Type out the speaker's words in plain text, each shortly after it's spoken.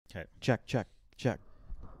Okay. Check.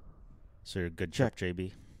 So you're a good trip,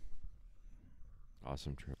 JB.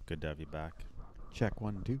 Awesome trip. Good to have you back. Check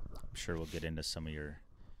 1, 2. I'm sure we'll get into some of your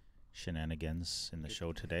shenanigans in the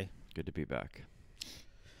show today. Good to be back.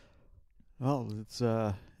 Well,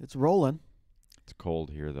 it's rolling. It's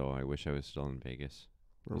cold here, though. I wish I was still in Vegas.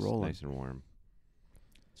 We're It's rolling. nice and warm.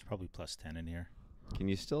 It's probably plus 10 in here. Can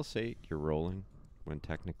you still say you're rolling when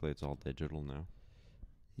technically it's all digital now?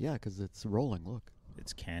 Yeah, because it's rolling. Look,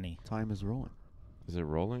 It's canny. time is rolling. Is it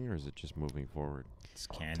rolling or is it just moving forward? It's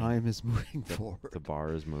canny. Time is moving forward. The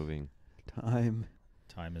bar is moving. Time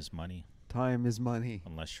is money. Time is money.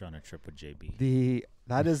 Unless you're on a trip with JB.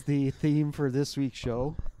 That is the theme for this week's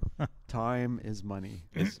show. Time is money.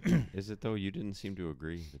 Is it, though? You didn't seem to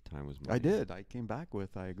agree that time was money. I did. I came back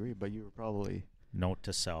with I agree, but you were probably Note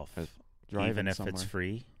to self. driving Even if somewhere. it's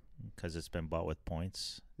free, because it's been bought with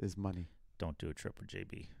points, Is money. don't do a trip with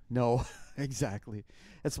JB. No, exactly.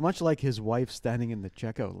 It's much like his wife standing in the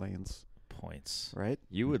checkout lanes, Points. right?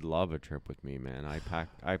 You would love a trip with me, man.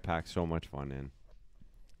 I pack so much fun in.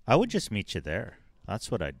 I would just meet you there.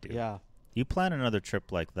 That's what I'd do. Yeah. You plan another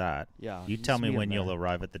trip like that. Yeah. You tell me when you'll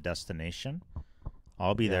arrive at the destination.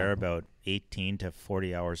 I'll be there about 18 to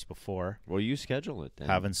 40 hours before, Well, you schedule it then.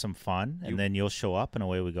 having some fun, and then you'll show up, and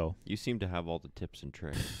away we go. You seem to have all the tips and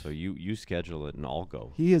tricks, so you schedule it and I'll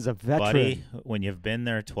go. He is a veteran. Buddy, when you've been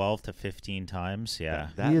there 12 to 15 times, yeah.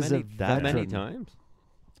 He is That many veteran. times?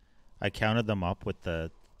 I counted them up with the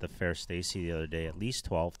Fair Stacy the other day, at least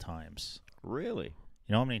 12 times. Really?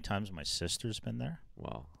 You know how many times my sister's been there?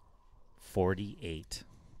 Wow. 48.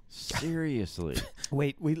 Seriously?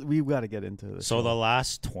 Wait, we've got to get into this. So the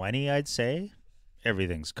last 20, I'd say,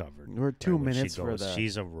 everything's covered. We're 2 when she minutes for goes. the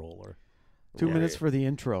She's a roller. 2 Yeah. minutes for the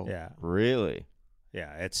intro. Yeah. Really?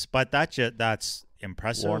 Yeah, that's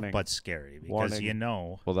impressive, Warning. but scary because Warning.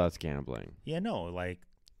 Well, that's gambling. like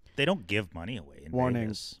they don't give money away in Warning.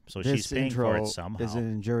 Vegas, so This she's paying intro for it somehow. is an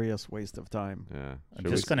injurious waste of time. Yeah. I'm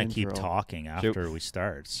Should just we- gonna keep intro. talking after we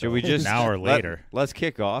start. So Should we just an hour later? Let's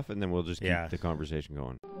kick off and then we'll just keep Yeah. the conversation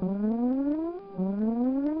going.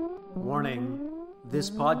 Warning, this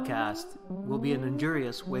podcast will be an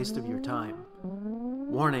injurious waste of your time.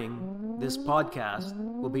 Warning, this podcast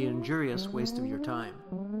will be an injurious waste of your time.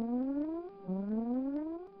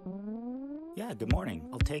 Yeah, good morning.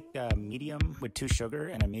 I'll take a medium with 2 sugar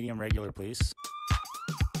and a medium regular, please.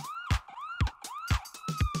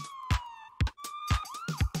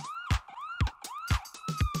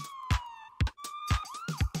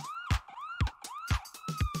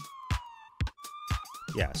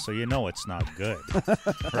 Yeah, so it's not good,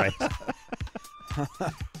 right?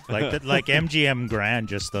 like MGM Grand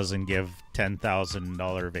just doesn't give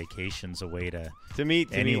 $10,000 vacations away to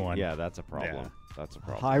anyone. Yeah, that's a problem. Yeah. That's a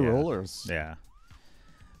problem. High rollers. Yeah.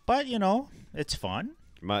 But it's fun.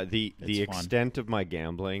 The It's fun. extent of my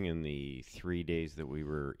gambling in the 3 days that we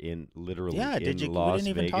were in literally Yeah, in we Las didn't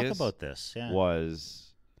even Vegas talk about this. Yeah.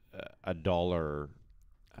 was $1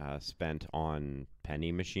 spent on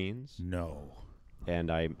penny machines, No. and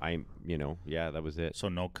that was it. So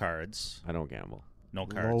no cards. I don't gamble. No Low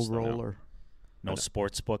cards. though. roller. No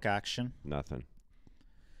sports book action. Nothing.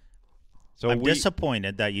 So I'm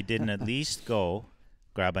disappointed that you didn't at least go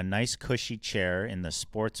grab a nice cushy chair in the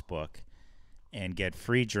sports book and get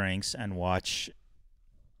free drinks and watch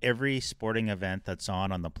every sporting event that's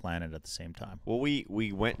on the planet at the same time. Well,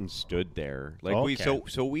 we went and stood there. Like Okay.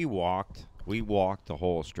 we walked the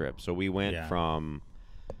whole strip. So we went Yeah. from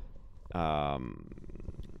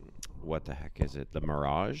what the heck is it? The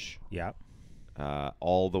Mirage, Yeah.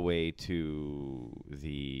 all the way to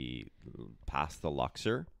past the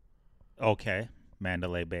Luxor, Okay.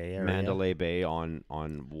 Mandalay Bay area. Mandalay Bay on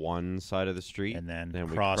one side of the street, And then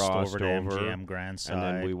we crossed over to MGM Grand side. and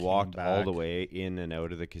then we came walked all back. the way in and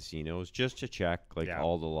out of the casinos just to check Yeah.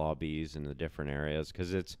 all the lobbies and the different areas,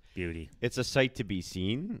 because Beauty. it's a sight to be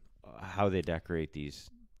seen how they decorate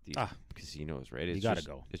these casinos, right? You gotta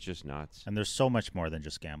go. It's just nuts. And there's so much more than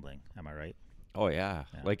just gambling. Am I right? Oh yeah.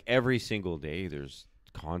 Yeah. Like every single day there's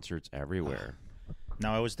concerts everywhere.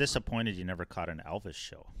 Now, I was disappointed you never caught an Elvis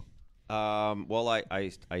show. Well,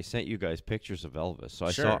 I sent you guys pictures of Elvis. So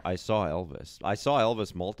Sure. I saw Elvis. I saw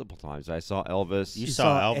Elvis multiple times. I saw Elvis You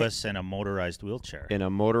saw saw Elvis in a motorized wheelchair. in a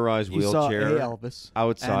motorized You saw wheelchair a Elvis.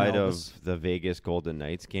 outside An of Elvis. the Vegas Golden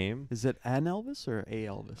Knights game. Is it an Elvis or a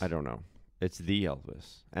Elvis? I don't know. It's the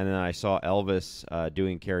Elvis. And then I saw Elvis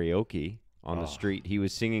doing karaoke on the street. He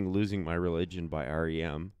was singing "Losing My Religion" by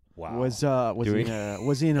REM. Wow. Was he Doing- in a That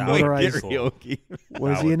would be motorized? cool. Karaoke.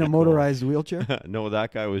 Was That he would in a be cool. motorized wheelchair? No,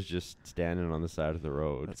 that guy was just standing on the side of the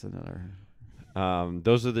road. That's another.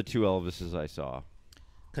 Those are the two Elvises I saw.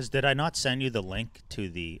 Because did I not send you the link to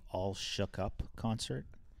the All Shook Up concert?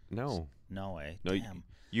 No. No way. No, Damn.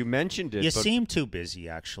 you mentioned it. You but seem too busy,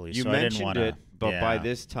 actually. you so I didn't mentioned want it, but by yeah.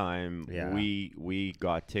 this time, Yeah. we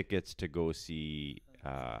got tickets to go see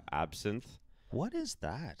Absinthe. What is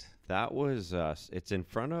that? That was it's in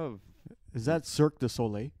front of. Is that Cirque du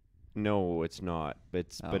Soleil? No, it's not. But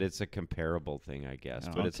Oh. it's a comparable thing, I guess.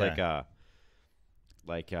 Oh. But it's Okay.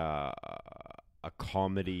 like a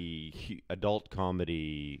comedy, adult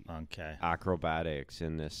comedy, Okay. acrobatics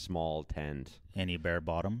in this small tent. Any bare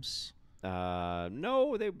bottoms?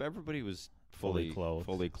 No, everybody was Fully clothed.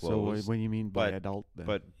 Fully So clothed. what do you mean by But- adult? Then?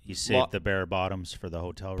 but You saved the bare bottoms for the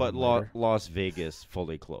hotel but room later? Las Vegas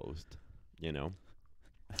fully closed,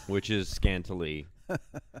 which is scantily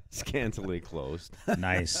closed.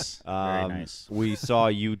 Nice. Very Um, nice. We saw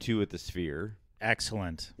U2 at the Sphere,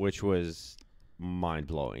 Excellent. which was mind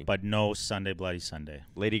blowing. But no Sunday Bloody Sunday.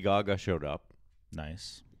 Lady Gaga showed up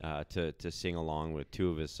Nice. to sing along with two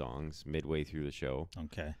of his songs midway through the show.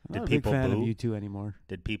 Okay. I'm Did not a big people fan of boo? U2 anymore.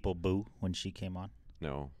 Did people boo when she came on?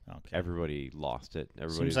 No, Okay. everybody lost it.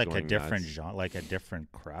 Everybody Seems was like a going different nuts. genre, like a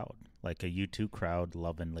different crowd, like a U2 crowd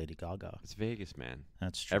loving Lady Gaga. It's Vegas, man.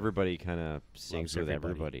 That's true. Everybody kind of sings Loves with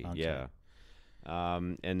everybody. everybody. Okay. Yeah.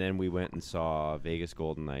 And then we went and saw Vegas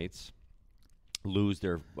Golden Knights lose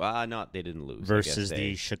their. They didn't lose. I guess Versus they-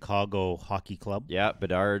 the Chicago Hockey Club. Yeah,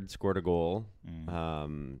 Bedard scored a goal.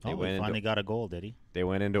 Mm. They He went finally into got a goal, did he? they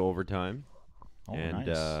went into overtime, Oh, and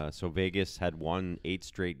nice. so Vegas had won 8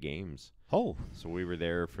 straight games. Oh, So we were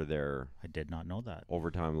there for their I did not know that.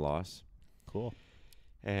 overtime loss, Cool.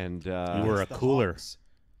 and You were a the cooler. Hawks.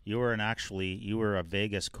 You were you were a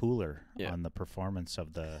Vegas cooler Yeah. on the performance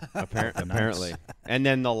of the apparently. And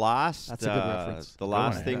then the last That's a good reference. the Good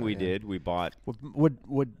last one. thing Yeah, we yeah. did, we bought.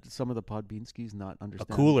 Would some of the Podbeanskis not a understand?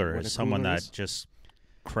 cooler what is someone cooler that is? just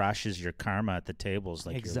crashes your karma at the tables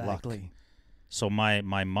like your luck. exactly. So my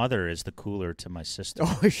mother is the cooler to my sister.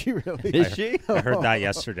 Oh, is she really? Is she? I heard that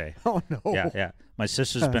yesterday. Oh no. Yeah. My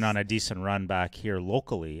sister's been on a decent run back here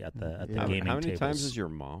locally at the Yeah. gaming How many tables. times has your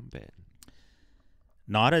mom been?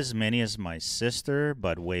 Not as many as my sister,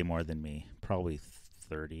 but way more than me. Probably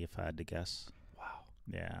 30 if I had to guess. Wow.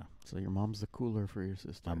 Yeah. So your mom's the cooler for your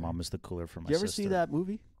sister. My mom is the cooler for my You ever sister. see that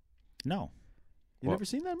movie? No. You Well, never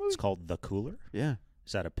seen that movie? It's called The Cooler. Yeah.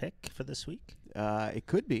 Is that a pick for this week? It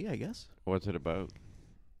could be, I guess. What's it about?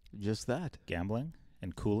 Just that. Gambling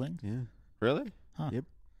and cooling? Yeah. Really?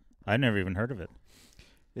 I never even heard of it.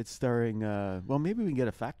 It's starring. Well, maybe we can get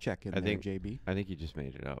a fact check in I there, think- JB. I think you just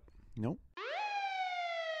made it up. Nope.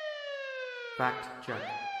 Fact check.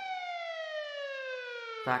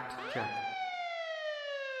 Fact check.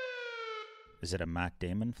 Is it a Matt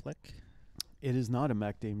Damon flick? It is not a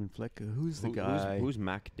Mac Damon flick. Who's the guy? Who's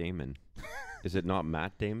Mac Damon? Is it not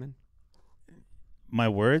Matt Damon? My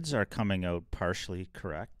words are coming out partially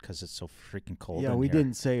correct because it's so freaking cold. Yeah, in we here.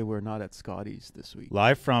 didn't say we're not at Scotty's this week.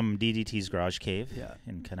 Live from DDT's Garage Cave Yeah.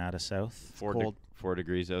 in Kanata South. 4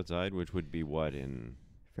 degrees outside, which would be what in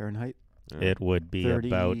Fahrenheit. It would be 30,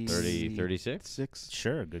 about 30, 36? 6.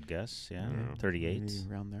 sure, good guess. Yeah, Yeah. 38, Maybe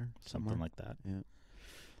around there. something somewhere. like that.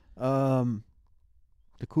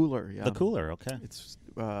 The cooler. Yeah. The cooler, okay. It's.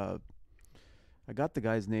 I got the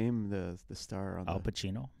guy's name. The star on Al the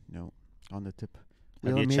Pacino. no on the tip. Have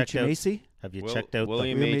you William H. checked out- Macy. Have you Will- checked out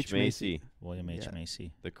William William H. H. Macy, Macy. William H. Yeah.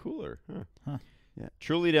 Macy? the cooler. Huh. Yeah.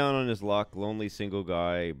 Truly down on his luck, lonely single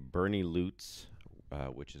guy Bernie Lutz,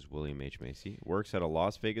 which is William H. Macy, works at a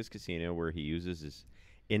Las Vegas casino where he uses his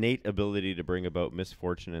innate ability to bring about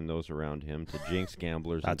misfortune in those around him to jinx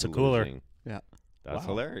gamblers That's into a cooler. losing. Yeah. That's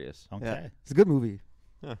Wow. hilarious. Okay, Yeah. It's a good movie.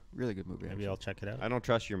 Huh. Really good movie. maybe actually. I'll check it out. I don't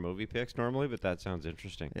trust your movie picks normally, but that sounds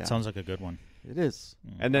interesting. Yeah. Sounds like a good one. It is.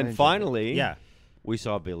 And I then enjoyed it. finally, Yeah. we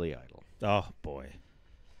saw Billy Idol. Oh boy,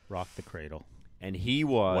 Rock the Cradle, And he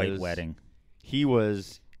was White Wedding, He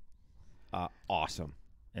was awesome.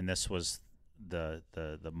 and this was the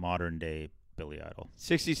modern day Billy Idol.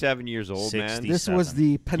 67 years old, man. 60. This was 57.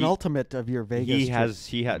 the penultimate of your Vegas.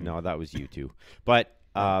 He had no, that was you too. But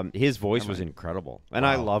his voice was mind. incredible, and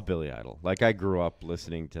I Wow. love Billy Idol. Like I grew up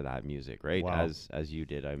listening to that music, right? Wow. As you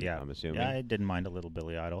did, I'm assuming. Yeah, I didn't mind a little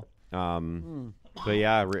Billy Idol. But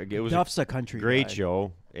yeah, it was Duff's a a country great guy.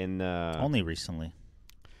 show in Only recently.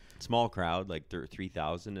 small crowd, like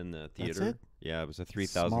 3,000 in the theater. it? Yeah, it was a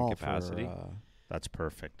 3,000 Small capacity. For, That's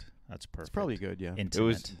perfect. That's perfect. it's probably good. Yeah. Intimate. It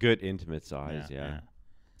was good, intimate size. Yeah,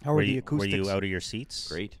 How Were are the you, acoustics? were you out of your seats?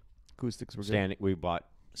 great. Acoustics were good. Standing, we bought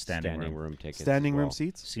Standing room. room tickets. as Standing room well.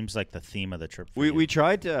 seats. Seems like the theme of the trip. For We you.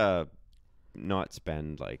 tried to not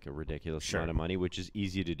spend like a ridiculous Sure. amount of money, which is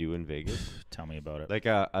easy to do in Vegas. Tell me about it. Like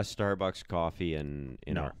a Starbucks coffee in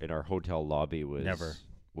No. our hotel lobby was Never.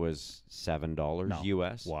 was $7 No.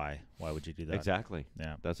 US. Why? Why would you do that? Exactly.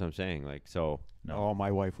 Yeah. That's what I'm saying. Like, so No. Oh,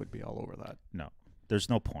 my wife would be all over that. No. There's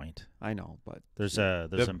no point. I know, but There's the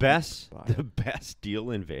a best deal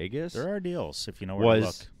in Vegas There are deals if you know where to look.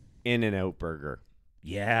 was In-N-Out Burger.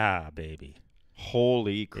 Yeah, baby.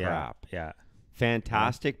 Holy crap. Yeah.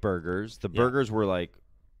 Fantastic burgers. The Yeah. burgers were like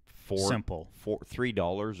Simple.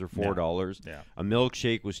 $3 or $4. Yeah. A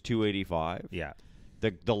milkshake was $2.85. Yeah.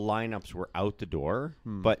 The lineups were out the door,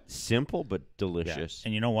 but simple but delicious.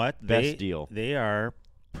 And you know what? Best deal. They are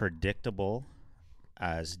predictable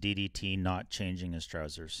as DDT not changing his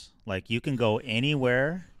trousers. Like you can go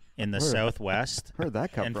anywhere in the Southwest where'd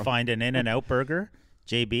that come and from? find an In-N-Out burger,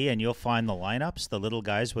 JB, and you'll find the lineups, the little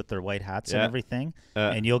guys with their white hats and Yeah. everything,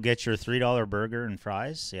 and you'll get your $3 burger and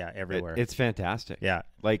fries. Yeah, everywhere. It's fantastic. Yeah.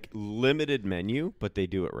 Like limited menu, but they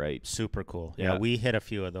do it right. Super cool. Yeah. Yeah, we hit a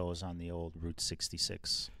few of those on the old Route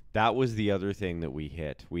 66. That was the other thing that we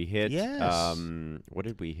hit. We hit, Yes. what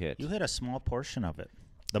did we hit? You hit a small portion of it.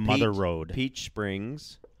 The Mother Road. Peach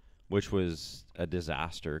Springs, which was a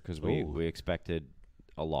disaster because we expected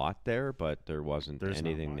a lot there, but there wasn't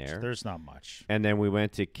anything not much. there. There's not much. And then we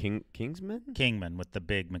went to Kingsman? Kingman with the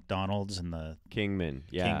big McDonald's and the Kingman,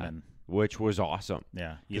 yeah. Kingman. Which was awesome.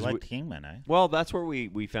 Yeah. You 'Cause liked Kingman, eh? Well, that's where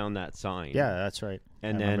we found that sign. Yeah, that's right.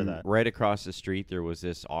 And I remember then that. right across the street, there was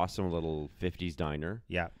this awesome little 50s diner.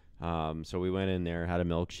 Yeah. So we went in there, had a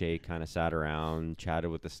milkshake, kind of sat around,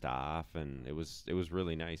 chatted with the staff, and it was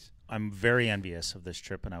really nice. I'm very envious of this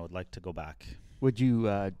trip, and I would like to go back. would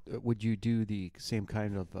you do the same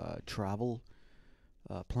kind of travel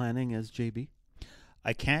planning as JB?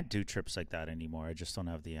 I can't do trips like that anymore. I just don't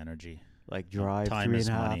have the energy. Like drive Time is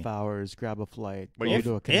 3.5 money. hours, grab a flight, But go if-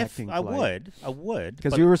 to a connecting I flight. would.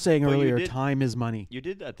 Because but we were saying but you earlier, did- time is money. You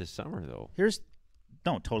did that this summer, though.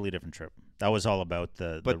 totally different trip. That was all about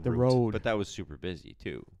the The route. road. But that was super busy,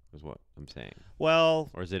 too, is what I'm saying. Well,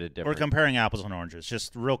 Or is it a we're different? comparing apples and oranges.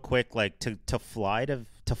 Just real quick, like to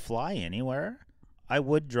fly anywhere, I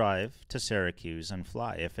would drive to Syracuse and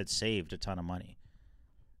fly if it saved a ton of money.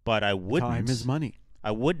 But I wouldn't. Time is money. I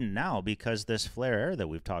wouldn't now because this flare air that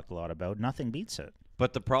we've talked a lot about, nothing beats it.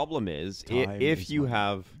 But the problem is, Time if is you money.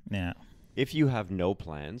 have Yeah. if you have no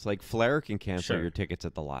plans, like Flair can cancel Sure. your tickets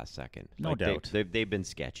at the last second. No Like, doubt. They've been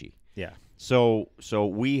sketchy. Yeah. So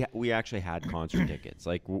we actually had concert tickets.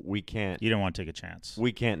 Like we can't You don't want to take a chance.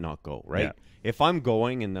 we can't not go, right? Yeah. If I'm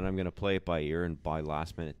going and then I'm going to play it by ear and buy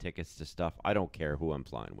last minute tickets to stuff, I don't care who I'm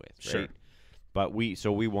flying with, right? Sure. But we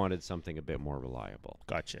wanted something a bit more reliable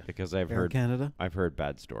Gotcha. because I've Air heard Canada? I've heard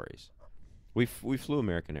bad stories. We flew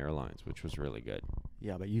American Airlines, which was really good.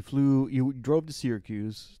 Yeah, but you drove to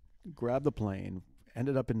Syracuse, grabbed the plane,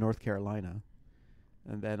 ended up in North Carolina,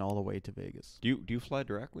 and then all the way to Vegas. Do you fly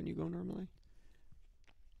direct when you go normally?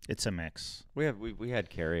 It's a mix. We had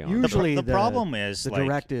carry on. Usually the problem is the like,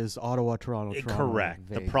 direct is Ottawa, Toronto, correct.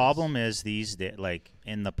 The Vegas. problem is these like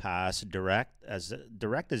in the past, direct as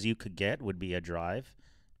you could get would be a drive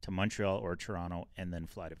to Montreal or Toronto and then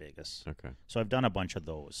fly to Vegas. Okay. So I've done a bunch of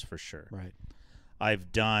those for sure. Right.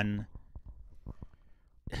 I've done.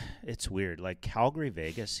 It's weird. Like Calgary,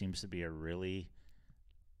 Vegas seems to be a really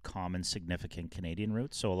common, significant Canadian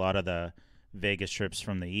route. So a lot of the Vegas trips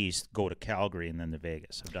from the east go to Calgary and then to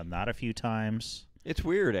Vegas. I've done that a few times. It's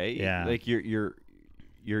weird, eh? Yeah. Like you're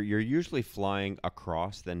usually flying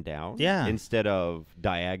across then down. Yeah. Instead of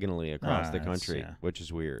diagonally across the That's- country, yeah. which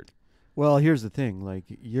is weird. Well, here's the thing. Like,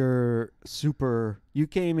 you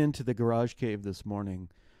came into the garage cave this morning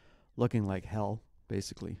looking like hell,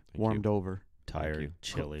 basically. Thank Warmed you. over. you. Tired,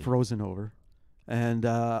 chilly, Frozen over. And,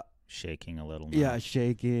 shaking a little. now. yeah,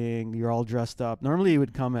 shaking. You're all dressed up. Normally, you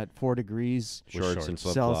would come at 4 degrees. Shorts and shorts.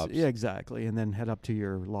 flip flops. Yeah, exactly. And then head up to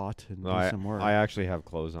your lot and No, do I, some work. I actually have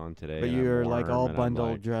clothes on today. But and I'm you're like warm all and I'm bundled,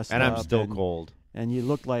 like- dressed and I'm up, still and- cold. And you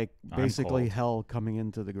look like I'm basically cold. hell coming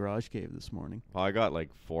into the garage cave this morning. Well, I got like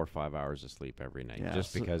 4 or 5 hours of sleep every night Yeah,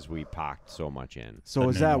 just so- because we packed so much in. So The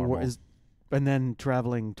is new that normal. and then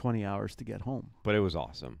traveling 20 hours to get home? But it was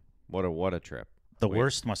awesome. What a trip. The Wait.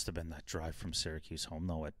 worst must have been that drive from Syracuse home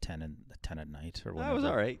though at 10 at night or whatever. That was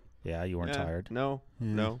all right. Yeah, you weren't Yeah, tired. No, Yeah.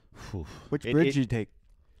 no. Whew. Which It- bridge it- did you take?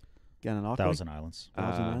 Gananoque? Thousand Islands.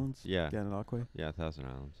 Thousand Islands? Yeah. Gananoque? Yeah, Thousand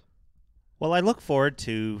Islands. Well, I look forward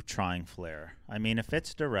to trying Flair. I mean, if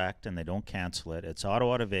it's direct and they don't cancel it, it's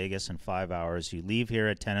Ottawa to Vegas in 5 hours. You leave here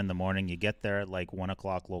at 10 in the morning. You get there at like 1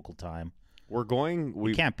 o'clock local time. We're going.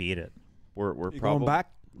 You can't beat it. We're You probably going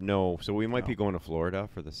back? No, so we might be No. going to Florida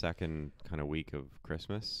for the second kind of week of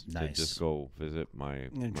Christmas to Nice. just go visit my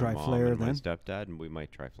try mom Flair and my then? stepdad, and we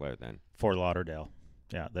might try Flair then. Fort Lauderdale.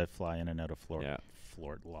 Yeah, they fly in and out of Florida. Yeah.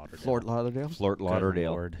 Fort Lauderdale. Fort Lauderdale? Fort Good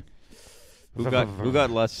Lauderdale. Lord. Who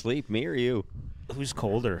got less sleep, me or you? Who's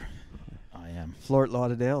colder? I am. Fort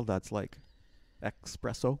Lauderdale, that's like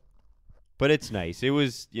espresso. But it's nice. It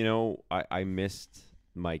was, I missed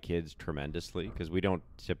my kids tremendously because we don't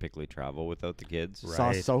typically travel without the kids.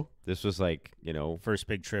 Right. Sasso. This was like, First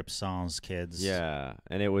big trip, sans kids. yeah,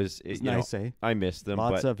 and it was It's nice, eh? I missed them.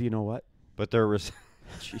 Lots but, of, you know what? but there was,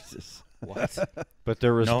 Jesus. What? But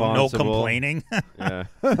they're No, responsible. no complaining. Yeah.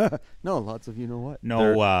 No, lots of, you know what?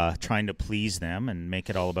 No trying to please them and make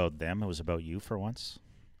it all about them. It was about you for once.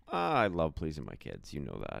 I love pleasing my kids, you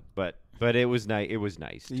know that. But it was nice. It was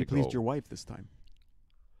nice. You pleased your wife this time.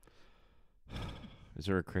 Is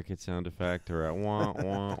there a cricket sound effect or a wah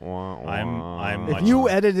wah wah wah? I'm If much- you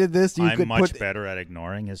edited this, you I'm could much put better at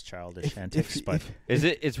ignoring his childish antics, but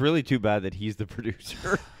It's really too bad that he's the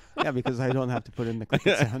producer. yeah, because I don't have to put in the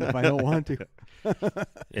cricket sound if I don't want to.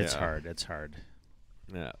 it's Yeah. hard. It's hard.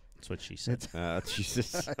 Yeah. That's what she said.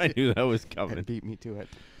 Jesus, I knew that was And coming. beat me to it.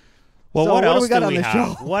 Well, So what what do else we got do on we the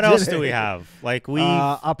have? show What else do today? we have? Like we,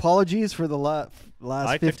 Apologies for the last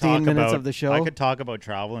I could 15 talk minutes about, of the show. I could talk about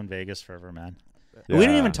travel in Vegas forever, man. We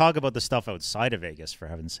didn't Yeah. even talk about the stuff outside of Vegas, for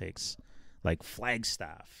heaven's sakes, like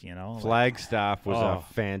Flagstaff. Flagstaff was Oh.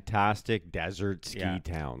 a fantastic desert ski Yeah.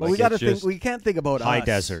 town. but we Like, got to it's think. just- We can't think about high us.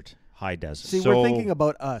 desert, high desert. See, So- we're thinking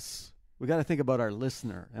about us. We got to think about our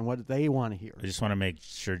listener and what they want to hear. I just want to make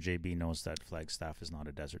sure JB knows that Flagstaff is not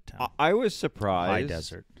a desert town. I was surprised. High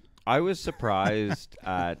desert. I was surprised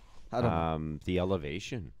at I don't know. the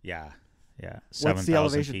elevation. Yeah, the 7,000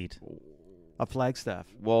 elevation? feet. A Flagstaff.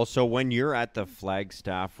 Well, so when you're at the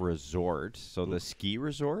Flagstaff Resort, so the ski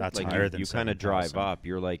resort, That's like higher you, than you kind of drive 7,000. up,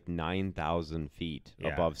 you're like 9,000 feet Yeah.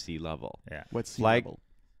 above sea level. Yeah, What's sea Flag- level?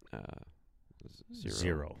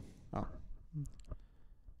 Zero. Oh.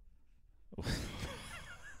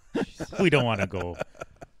 We don't want to go.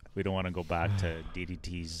 We don't want to go back to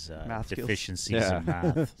DDT's Math skills. deficiencies Yeah. in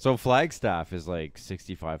math. So Flagstaff is like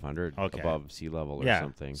 6,500 Okay. above sea level or Yeah,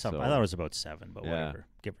 something. I So thought it was about 7, but Yeah. whatever,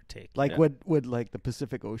 give or take. Like Yeah. would like the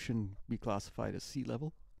Pacific Ocean be classified as sea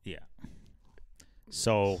level? Yeah.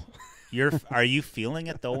 So, are you feeling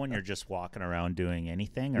it though when you're just walking around doing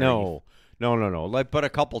anything? Or no. Like, but a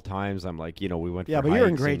couple times I'm like, we went. Yeah, for but you're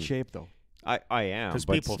in hikes great and shape though. I am, because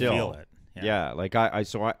but people still, feel it. Yeah, like I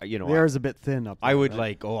The air is a bit thin up there. I would right?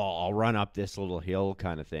 like, I'll run up this little hill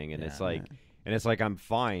kind of thing, and Yeah. it's like I'm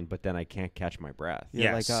fine, but then I can't catch my breath.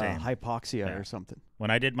 Yeah, like same. hypoxia Yeah. or something. When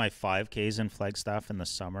I did my 5Ks in Flagstaff in the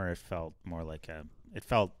summer, it felt more like it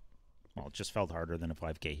just felt harder than a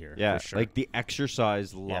 5K here. Yeah, for sure. like the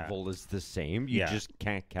exercise level is the same. You Yeah. just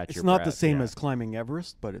can't catch It's your not breath. the same yeah. as climbing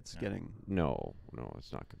Everest, but it's getting No,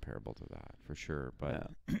 it's not comparable to that for sure.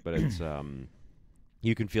 But but it's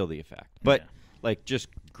you can feel the effect. But Yeah. like just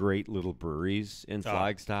great little breweries in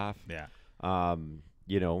Flagstaff. yeah.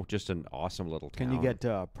 Just an awesome little town. Can you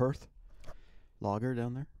get Perth lager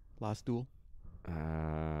down there? Last duel.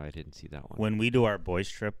 I didn't see that one. When we do our boys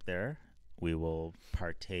trip there, we will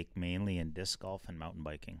partake mainly in disc golf and mountain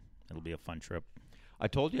biking. It'll be a fun trip. I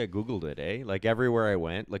told you I googled it, Like everywhere I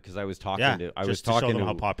went, like because I was talking Yeah, to, just to show them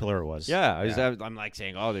how popular it was. Yeah, I'm like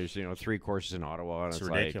saying, there's 3 courses in Ottawa, and It's it's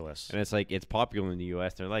ridiculous. Like, and it's like it's popular in the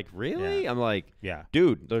U.S. They're like, really? I'm like, Yeah.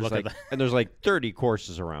 dude, there's Look at like, and there's like 30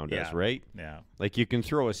 courses around us, Yeah. right? Yeah. Like you can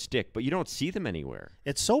throw a stick, but you don't see them anywhere.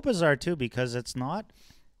 It's so bizarre too because it's not,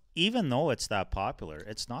 even though it's that popular,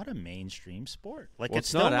 it's not a mainstream sport. Like Well, it's it's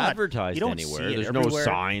still not advertised you don't anywhere. See it There's no everywhere.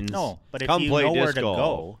 signs. No, but if Come you play know where disc to golf.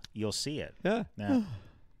 go, you'll see it. Yeah. Yeah.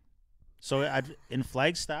 So in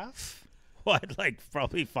Flagstaff, what, like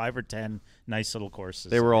probably 5 or 10 nice little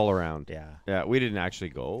courses. They were all around. Yeah. Yeah, we didn't actually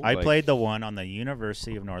go. I like- played the one on the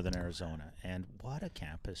University of Northern Arizona, and what a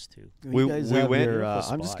campus too. We- You guys we have went- your,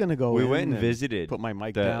 Beautiful I'm just spot. gonna go. We in went and visited Put my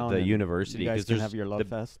mic the down. and university You guys 'cause can there's have your love the-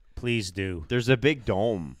 fest. Please do. There's a big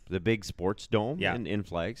dome, the big sports dome Yeah. in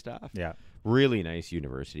Flagstaff. Yeah. Really nice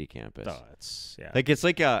university campus. Oh, it's yeah. Like it's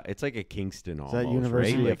like a Kingston almost, that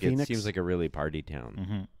University right? of Like it Phoenix? seems like a really party town.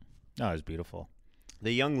 Mm-hmm. Oh, it's beautiful.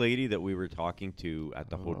 The young lady that we were talking to at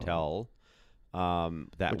the hotel,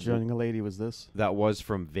 that Which young lady was this? that was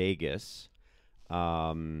from Vegas.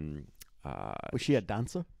 Was she a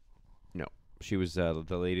dancer? No, she was the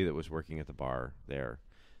lady that was working at the bar there,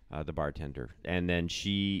 the bartender. And then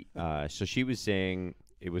she was saying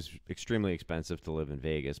it was extremely expensive to live in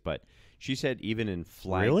Vegas, but she said even in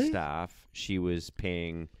Flagstaff, she was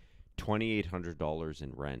paying $2,800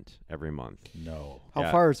 in rent every month. No. How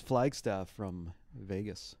Yeah. far is Flagstaff from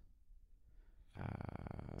Vegas?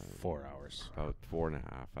 4 hours. About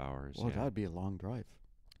 4.5 hours. Well, yeah. that'd be a long drive.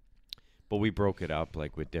 But we broke it up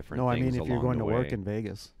like with different No, I things mean if you're along going the to work way. in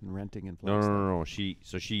Vegas and renting in No,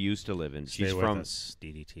 Flagstaff. no. She used to live in. Stay She's with from. us,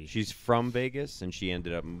 DDT. She's from Vegas, and she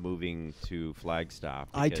ended up moving to Flagstaff.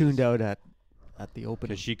 I tuned out at the opening.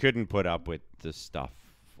 because she couldn't put up with the stuff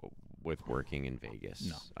with working in Vegas.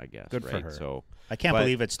 No. I guess. Good for right? her. So I can't but-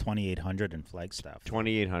 believe it's 2,800 in Flagstaff.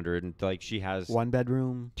 2,800, and like she has 1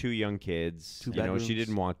 bedroom. 2 young kids. Two You know, she bedrooms.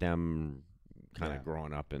 didn't want them kind of Yeah.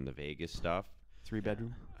 growing up in the Vegas stuff. 3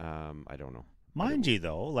 bedroom. I don't know. Mind you,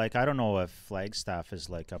 though, like I don't know if Flagstaff is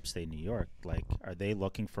like upstate New York. Like, are they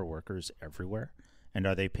looking for workers everywhere? And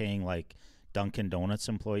are they paying like Dunkin' Donuts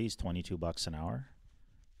employees $22 an hour?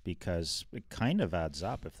 Because it kind of adds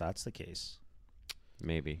up if that's the case.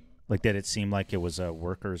 Maybe. Like, did it seem like it was a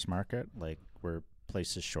workers' market? Like, were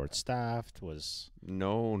places short-staffed? Was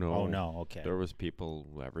No. oh no, okay, There was people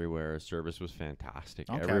everywhere. Service was fantastic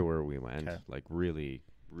Okay. everywhere we went. Okay. Like really,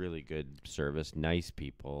 really good service. Nice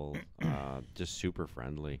people. Just super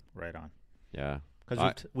friendly. right on. Yeah.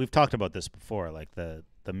 Because we've talked about this before. Like the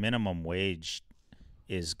minimum wage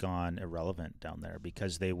is gone irrelevant down there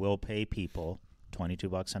because they will pay people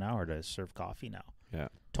 $22 an hour to serve coffee now. Yeah.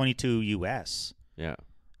 22 US, Yeah.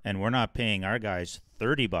 and we're not paying our guys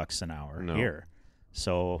 $30 an hour No. here.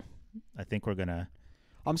 So I think we're gonna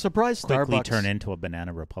I'm surprised quickly Starbucks turn into a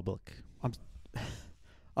banana republic.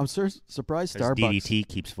 I'm surprised Because Starbucks. DDT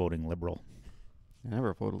keeps voting liberal. I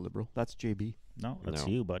never voted liberal. That's JB. No, that's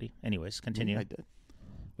No. you, buddy. Anyways, continue I did.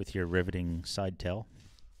 with your riveting side tale.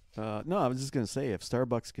 No, I was just gonna say if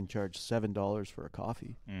Starbucks can charge $7 for a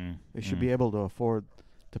coffee, Mm, they should be able to afford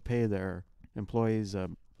to pay their employees a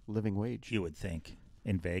living wage. You would think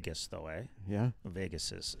in Vegas, though, eh? Yeah. Vegas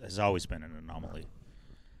has always been an anomaly.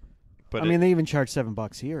 But I mean, they even charge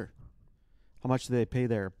 $7 here. How much do they pay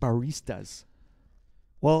their baristas?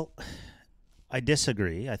 Well, I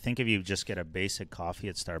disagree. I think if you just get a basic coffee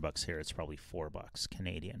at Starbucks here, it's probably $4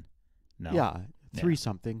 Canadian. No, Yeah, 3 Yeah.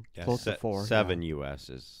 something, yeah, close to 4. 7 US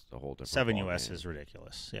is a whole different. 7 ball US game. is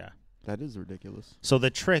ridiculous. Yeah. That is ridiculous. So the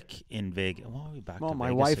trick in Vegas. Well, we back Well, to my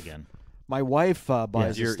Vegas wife- again. My wife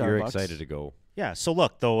buys a You're Starbucks. excited to go. Yeah. So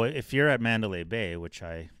look, though, if you're at Mandalay Bay, which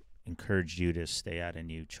I encouraged you to stay at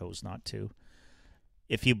and you chose not to,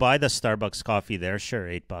 if you buy the Starbucks coffee there, sure,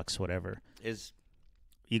 $8, whatever.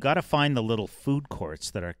 You got to find the little food courts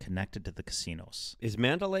that are connected to the casinos. Is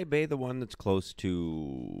Mandalay Bay the one that's close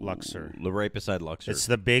to Luxor. Right beside Luxor. It's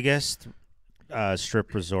the biggest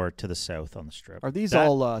strip resort to the south on the strip. Are these That-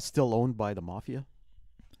 all still owned by the mafia?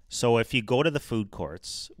 So if you go to the food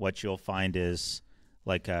courts, what you'll find is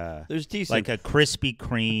like a There's decent. like a Krispy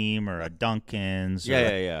Kreme or a Dunkin's. or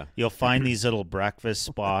yeah. You'll find these little breakfast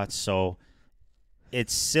spots. So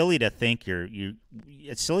it's silly to think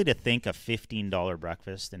it's silly to think a $15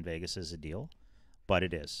 breakfast in Vegas is a deal, but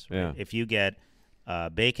it is. Right? Yeah. If you get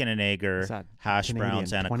bacon and egg, Is that hash Canadian,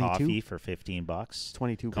 browns, and 22? a coffee for $15,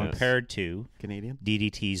 22 Come- bucks compared to Canadian.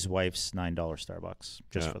 DDT's wife's $9 Starbucks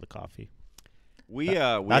just Yeah. for the coffee. We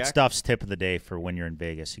That stuff's tip of the day for when you're in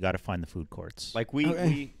Vegas. You got to find the food courts. like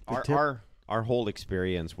Okay. Good tip. our whole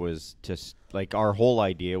experience was like our whole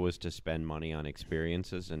idea was to spend money on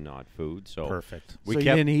experiences and not food. So Perfect. we so you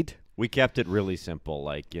kept didn't eat? we kept it really simple.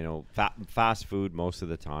 Like fast food most of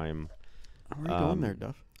the time. Where are you going there,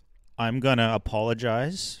 Duff? I'm going to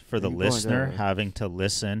apologize for the you going listener there? having to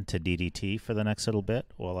listen to DDT for the next little bit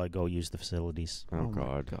while I go use the facilities. Oh, my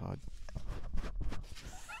God. God.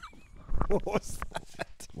 What was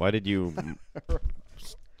that? Why did you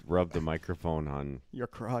rub the microphone on Your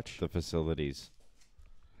crotch. the facilities?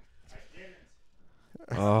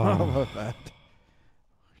 How Oh. about that?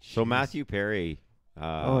 So Matthew Perry.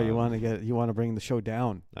 You want to bring the show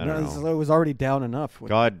down? I don't know. It was already down enough. With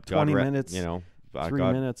God 20 re- minutes. You know, 3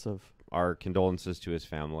 God, minutes of. our condolences to his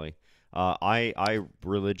family. I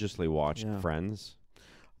religiously watched Yeah. Friends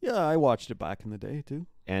Yeah, I watched it back in the day too.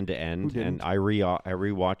 end to end, didn't? and I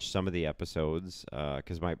rewatched some of the episodes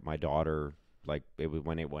because my daughter, like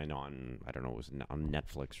when it went on, I don't know, it was on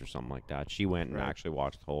Netflix or something like that. She went and Right. actually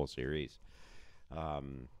watched the whole series.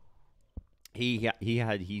 He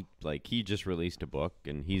just released a book,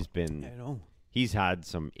 and he's had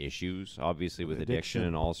some issues, obviously, with addiction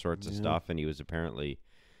and all sorts of Yeah. stuff, and he was apparently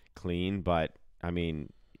clean, but I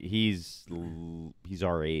mean, he's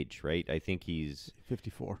our age, right? I think he's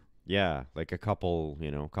 54. like a couple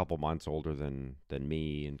months older than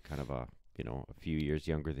me, and kind of a few years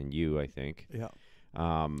younger than you, I think. Yeah,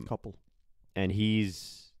 Um, couple. and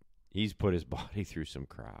he's put his body through some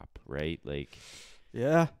crap, right? Like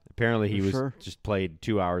Yeah, apparently he For was sure. just played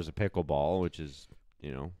 2 hours of pickleball, which is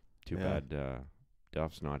too Yeah. bad.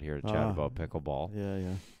 Duff's not here to chat about pickleball.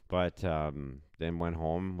 yeah. But then went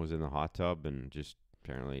home, was in the hot tub, and just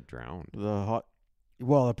apparently drowned.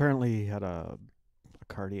 Well, apparently he had a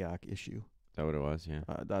cardiac issue. Is that what it was? Yeah.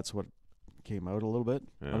 That's what came out a little bit.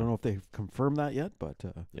 Yeah. I don't know if they've confirmed that yet, but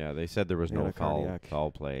Yeah, they said there was He had no a cardiac.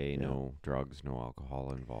 foul play, Yeah. no drugs, no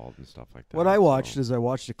alcohol involved, and stuff like that. what I watched so- is I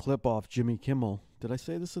watched a clip off Jimmy Kimmel. Did I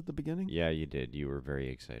say this at the beginning? Yeah, you did. You were very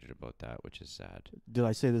excited about that, which is sad. Did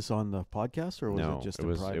I say this on the podcast, or was No, it just it in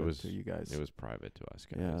was- private it was- to you guys? It was private to us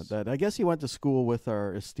guys. Yeah, that I guess he went to school with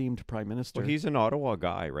our esteemed Prime Minister. Well, he's an Ottawa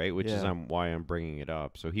guy, right? Which is Yeah. why I'm bringing it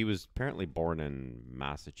up. So he was apparently born in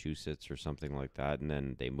Massachusetts or something like that, and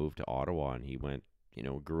then they moved to Ottawa, and he went,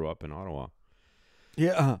 grew up in Ottawa.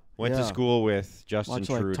 yeah, Went to school with Justin much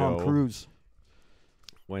Trudeau. like Tom Cruise.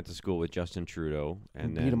 Went to school with Justin Trudeau,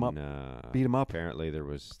 and Beat then him up. Beat him up. Apparently, there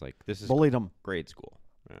was this is Bullied him. grade school.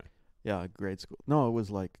 Yeah, grade school. No, it was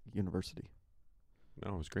like university.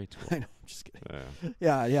 No, it was grade school. I know. I'm just kidding.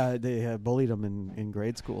 Yeah, they bullied him in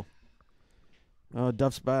grade school.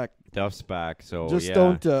 Duff's back. Duff's back. So Just yeah.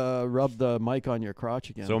 don't rub the mic on your crotch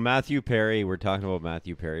again. So Matthew Perry, we're talking about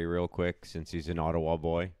Matthew Perry real quick since he's an Ottawa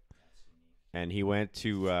boy, and he went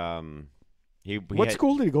to what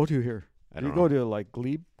school did he go to here? I Did don't he go know. to like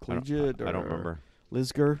Collegiate? I don't or remember.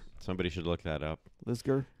 Lisgar? Somebody should look that up.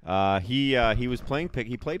 Lisgar? He was playing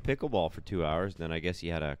he played pickleball for 2 hours. Then I guess he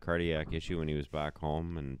had a cardiac issue when he was back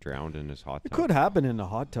home and drowned in his hot It tub. could happen in a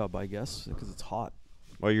hot tub, I guess, because it's hot.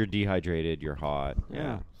 Well, you're dehydrated. You're hot.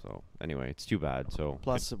 Yeah. So anyway, it's too bad. So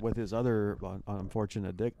Plus, with his other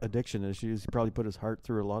unfortunate addiction issues, he probably put his heart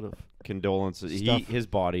through a lot of condolences. Stuff. His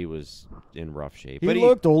body was in rough shape. He But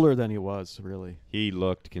looked older than he was, really. he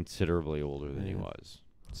looked considerably older than he Yeah. was.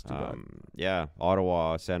 It's too bad. Yeah,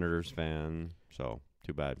 Ottawa Senators fan. So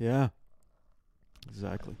too bad. Yeah.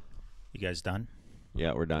 Exactly. You guys done?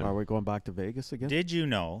 Yeah, we're done. Are we going back to Vegas again? Did you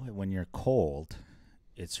know when you're cold,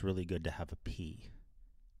 it's really good to have a pee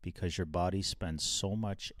because your body spends so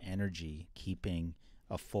much energy keeping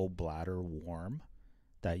a full bladder warm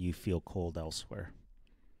that you feel cold elsewhere.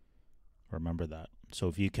 Remember that. So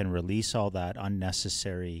if you can release all that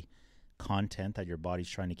unnecessary content that your body's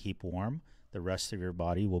trying to keep warm, the rest of your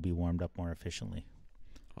body will be warmed up more efficiently.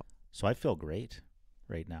 So I feel great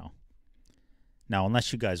right now. Now,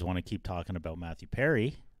 unless you guys want to keep talking about Matthew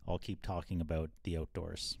Perry, I'll keep talking about the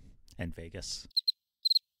outdoors and Vegas.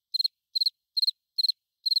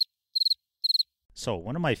 So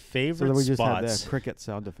one of my So favorite then we just had spots. that cricket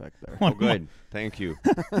sound effect there. Oh, good. Thank you.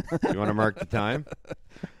 You want to mark the time?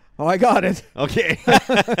 Oh, I got it. Okay.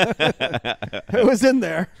 It was in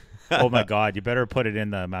there. Oh my God! You better put it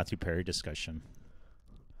in the Matthew Perry discussion.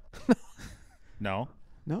 No,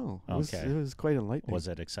 No, it Okay. was quite enlightening. was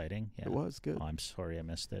it exciting? Yeah. It was good. Oh, I'm sorry I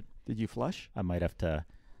missed it. Did you flush? I might have to.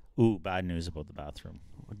 Ooh, bad news about the bathroom.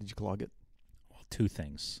 Or did you clog it? Well, two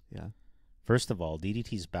things. Yeah. First of all,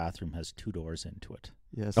 DDT's bathroom has 2 doors into it.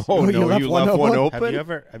 Yes. Oh, no, you left one open?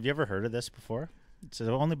 Have you ever heard of this before? It's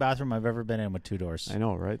the only bathroom I've ever been in with 2 doors. I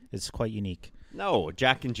know, right? It's quite unique. No,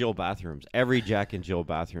 Jack and Jill bathrooms. Every Jack and Jill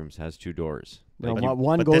bathrooms has 2 doors. No, Like you-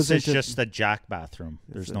 one But goes this is into just the Jack bathroom.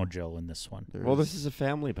 There's It's no a- Jill in this one. there well, is- this is a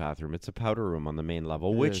family bathroom. It's a powder room on the main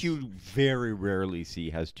level, It which is. you very rarely see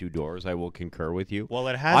has 2 doors. I will concur with you. Well,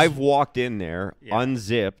 it has. I've walked in there, Yeah.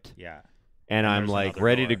 unzipped, yeah, and I'm there's like another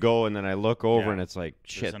ready to door. go, and then I look over, Yeah. and it's like,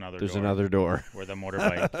 shit, another there's door. another door where the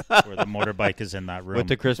motorbike is in that room. with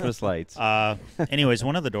the Christmas lights. Anyways,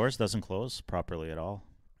 one of the doors doesn't close properly at all.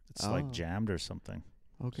 It's Oh. like jammed or something.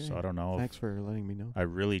 Okay. So I don't know. Thanks for letting me know. I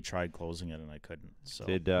really tried closing it and I couldn't. So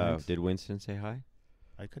Thanks. Did Winston say hi?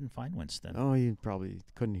 I couldn't find Winston. Oh, he probably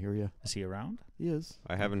couldn't hear you. Is he around? He is.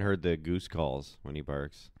 I haven't heard the goose calls when he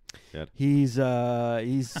barks. He's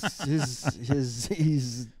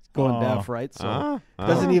he's going Oh. deaf, right? So Ah,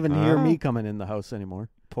 doesn't ah, even hear ah. me coming in the house anymore.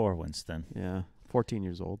 Poor Winston. Yeah, 14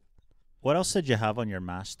 years old. What else did you have on your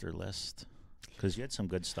master list? Because you had some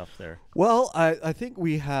good stuff there. Well, I think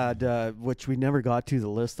we had, which we never got to the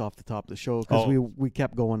list off the top of the show because Oh. we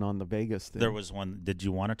kept going on the Vegas thing. There was one. Did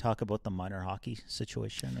you want to talk about the minor hockey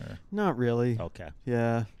situation or? Not really. Okay.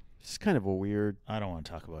 Yeah, it's kind of a weird. I don't want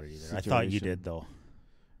to talk about it either. I thought you Situation. did though.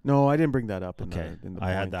 No, I didn't bring that up. Okay. In the I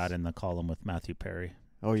had points. that in the column with Matthew Perry.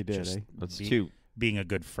 Oh, you did, Just eh? That's be- 2. Being a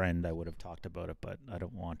good friend, I would have talked about it, but I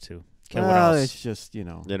don't want to. Okay, what Well, else? it's just They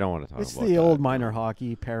don't want to talk it's about the that. old minor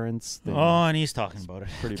hockey parents thing. Oh, and he's talking about it.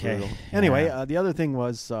 Pretty Okay. brutal. Anyway, Yeah. the other thing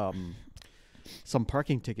was some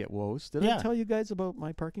parking ticket woes. Did I Yeah. tell you guys about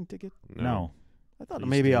my parking ticket? No. I thought Please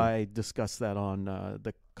maybe do. I discussed that on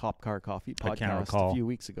the Cop Car Coffee I can't podcast recall. a few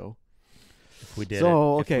weeks ago. If we did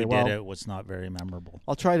So, it, okay, if we well- did it was not very memorable.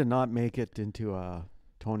 I'll try to not make it into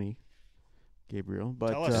Tony Gabriel,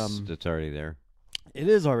 but Tell us. It's already there. it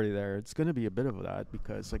is already there. It's going to be a bit of that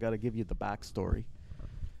because I got to give you the backstory.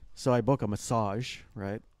 So I book a massage,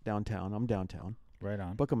 right, downtown. I'm downtown. Right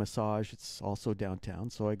on. Book a massage. It's also downtown.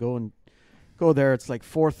 So I go there. It's like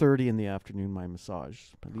 4:30 in the afternoon, my massage.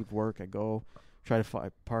 I leave work. I go try to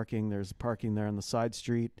find parking. There's parking there on the side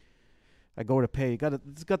street. I go to pay.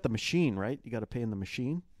 It's got the machine, right? You got to pay in the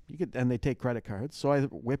machine. And they take credit cards. So I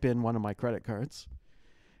whip in one of my credit cards.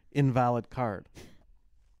 Invalid card.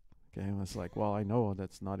 Okay, I was like, well, I know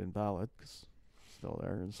that's not invalid because it's still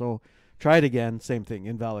there. And so try it again, same thing,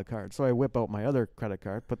 invalid card. So I whip out my other credit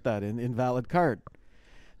card, put that in, invalid card.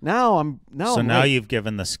 Now you've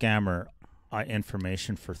given the scammer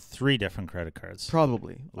information for 3 different credit cards.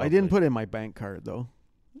 Probably. Lovely. I didn't put in my bank card though.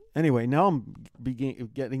 Anyway, now I'm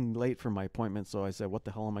getting late for my appointment, so I said, what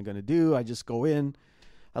the hell am I going to do? I just go in.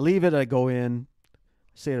 I leave it. I go in.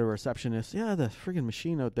 Say to the receptionist, yeah, the friggin'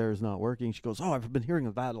 machine out there is not working. She goes, oh, I've been hearing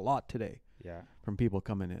of that a lot today. Yeah. From people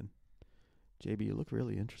coming in. JB, you look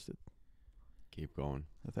really interested. Keep going.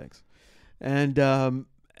 Thanks. And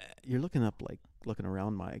you're looking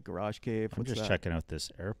around my garage cave. I'm What's just that? checking out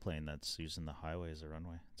this airplane that's using the highway as a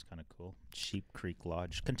runway. It's kind of cool. Sheep Creek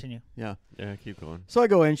Lodge. Continue. Yeah. Yeah, keep going. So I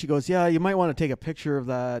go in. She goes, yeah, you might want to take a picture of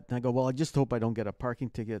that. And I go, well, I just hope I don't get a parking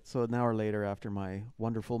ticket. So an hour later, after my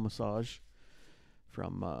wonderful massage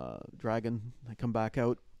from Dragon, I come back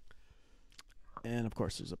out. And, of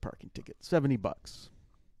course, there's a parking ticket. $70.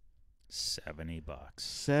 $70.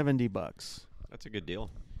 $70. That's a good deal.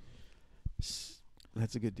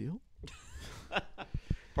 That's a good deal?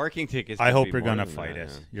 Parking tickets. I could hope be you're more going to than fight that, it.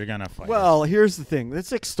 yeah. You're going to fight it. Well, here's the thing.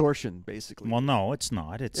 It's extortion, basically. Well, no, it's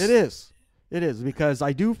not. It is. It is, because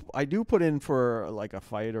I do put in for like a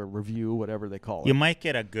fight or review, whatever they call it. You might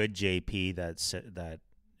get a good JP that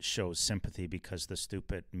shows sympathy because the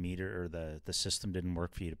stupid meter or the system didn't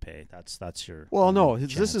work for you to pay. That's your Well, no,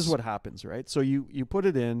 chance. this is what happens, right? So you put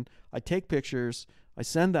it in, I take pictures, I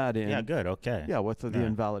send that in. Yeah, good. Okay. Yeah, with the Yeah.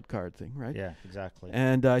 invalid card thing, right? Yeah, exactly.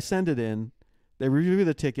 And I send it in. They review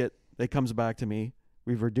the ticket. They comes back to me.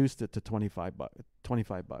 We've reduced it to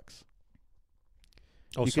 $25.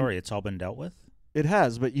 Oh, you sorry, it's all been dealt with? It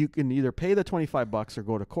has, but you can either pay the $25 or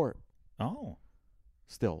go to court. Oh.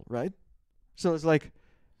 Still, right? So it's like,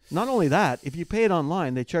 not only that, if you pay it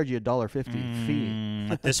online, they charge you $1.50 fee.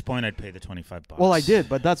 At this point, I'd pay the $25. Well, I did,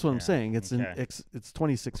 but that's what I'm Yeah, saying. It's okay. it's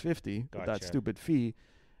 $26.50 with that Gotcha. stupid fee,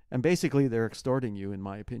 and basically they're extorting you, in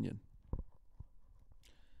my opinion.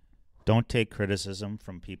 Don't take criticism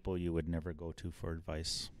from people you would never go to for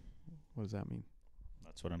advice. What does that mean?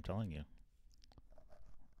 That's what I'm telling you.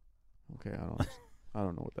 Okay, I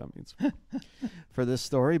don't know what that means for this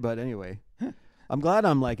story, but anyway, I'm glad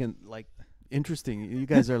I'm interesting. You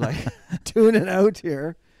guys are like tuning out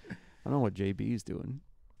here. I don't know what JB's doing.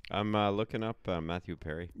 I'm looking up Matthew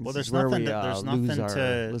Perry. Well, This there's is where nothing. we, There's lose nothing our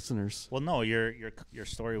to. listeners. Well, no, your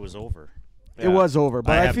story was over, It was over,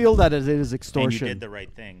 but I feel that it is and extortion. you did the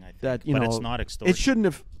right thing. I think. That, you but know, it's not extortion. It shouldn't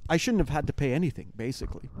have. I shouldn't have had to pay anything,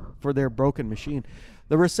 basically, for their broken machine.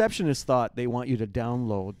 The receptionist thought they want you to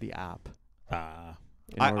download the app. In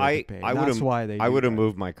order to pay. I would That's have. why they. I do would have that.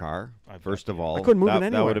 moved my car first of all. I couldn't move that, it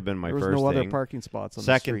anywhere. That would have been my there was first no thing. other parking spots on the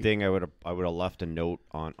Second street. thing, I would have left a note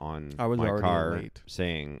on I was my already car late.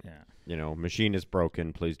 saying, Yeah. machine is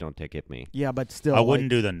broken. Please don't ticket me. Yeah, but still, I wouldn't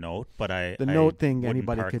do the note, but I note thing wouldn't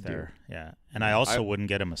anybody park could do. there. Yeah, and I also wouldn't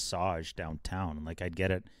get a massage downtown. Like I'd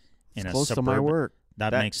get it in a close to suburban. my work.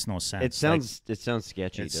 That That- makes no sense. It sounds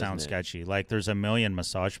sketchy. It doesn't sounds sketchy. Like there's a million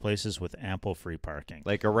massage places with ample free parking.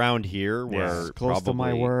 Like around here, Yeah. where It's close to my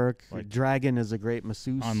probably- work. like- Dragon is a great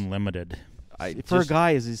masseuse. Unlimited. For just- a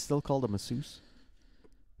guy, is he still called a masseuse?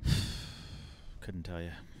 Couldn't tell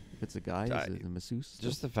you. If it's a guy, I- is it a masseuse?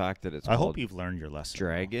 just the fact that it's I hope called you've learned your lesson.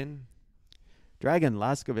 Dragon. Dragon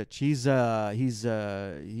Laskovich. He's Oh,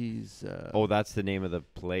 that's the name of the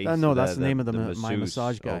place. no, that's the name of my masseuse.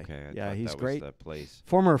 massage guy. Okay, I Yeah, thought he's that great. Was the place.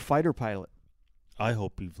 former fighter pilot. I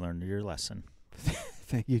hope you've learned your lesson.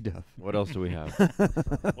 Thank you, Duff. What else do we have?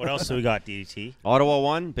 What else do we got, DDT? Ottawa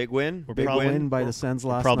won. Big win. We're Big probably- win by the Sens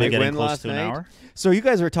last Probably night. Big getting win close last to an night. hour. So you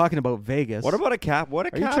guys were talking about Vegas. What about a cap? What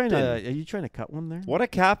a Are you captain? trying to? Are you trying to cut one there? What a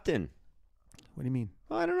captain. What do you mean?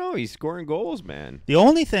 I don't know. He's scoring goals, man. The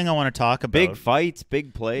only thing I want to talk about Big fights,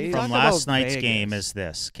 big plays. Talk from about last night's Vegas. game is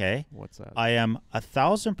this, okay? What's that? I am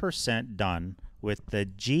 1,000% done with the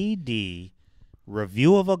GD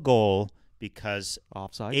review of a goal because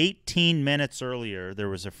Offside. 18 minutes earlier there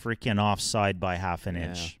was a freaking offside by half an Yeah.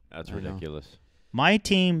 inch. That's I know. ridiculous. My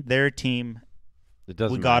team, their team, It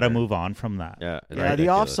doesn't. we got to matter. move on from that. Yeah. it's Yeah, the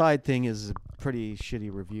ridiculous. offside thing is pretty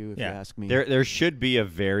shitty review if you ask me. There should be a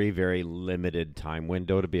very, very limited time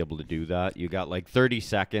window to be able to do that. You got like 30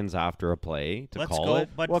 seconds after a play to call it.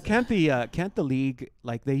 Well, can't the league,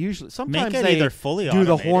 like they usually sometimes make it they either fully do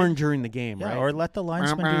the automated. horn during the game, right? or let the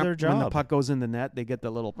linesman do their job. When the puck goes in the net, they get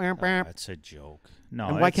the little. That's a joke. No,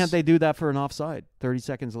 and why can't they do that for an offside 30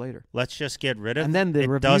 seconds later? Let's just get rid of And then the it.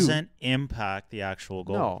 review Doesn't impact the actual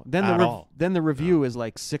goal. No, then the review is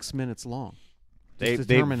like 6 minutes long. They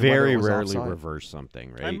determine very whether it was rarely offside. reverse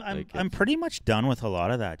something, right? I'm pretty much done with a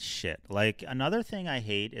lot of that shit. Like, another thing I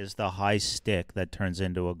hate is the high stick that turns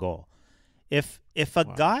into a goal. If a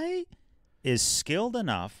guy is skilled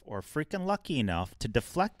enough or freaking lucky enough to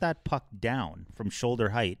deflect that puck down from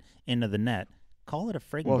shoulder height into the net, call it a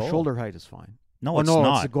friggin' goal. Well, shoulder height is fine. No, Oh, it's no,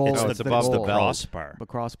 not. it's the goal. It's It's the, the it's the goal. crossbar. The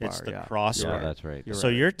crossbar, It's the yeah. crossbar. Yeah, that's right. So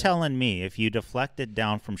you're telling me if you deflect it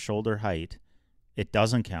down from shoulder height, it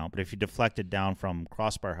doesn't count. But if you deflect it down from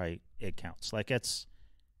crossbar height, it counts. Like, it's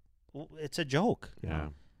a joke. Yeah.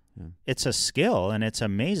 It's a skill, and it's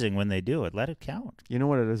amazing when they do it. Let it count. You know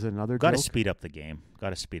what it is? Another Got to joke. speed up the game. Got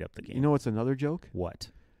to speed up the game. You know what's another joke? What?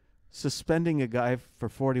 Suspending a guy for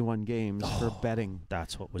 41 games for betting.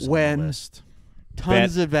 That's what was When on the list.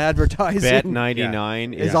 Tons of advertising Bet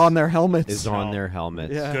 99 is on their helmets. is on their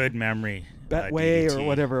helmets. Yeah. Good memory. Betway or DDT.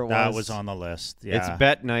 whatever it was. That was on the list. Yeah. It's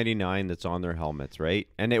Bet 99 that's on their helmets, right?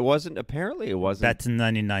 And it wasn't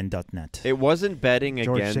Bet99.net. It wasn't betting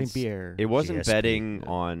George against St. Pierre. It wasn't GSP. betting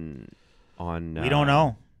on We don't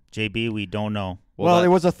know. JB, we don't know. Well,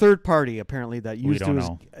 there was a third party apparently that We used don't his,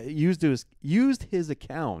 know. used his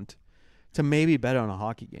account to maybe bet on a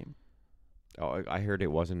hockey game. Oh, I heard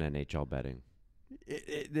it wasn't NHL betting.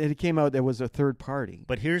 It came out there was a third party.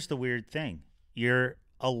 But here's the weird thing. You're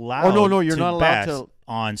allowed you're to not allowed bet to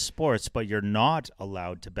on sports, but you're not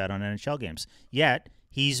allowed to bet on NHL games. Yet,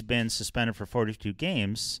 he's been suspended for 42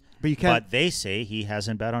 games, But you can't. but they say he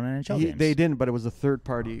hasn't bet on NHL games. They didn't, but it was a third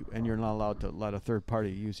party, and you're not allowed to let a third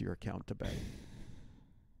party use your account to bet.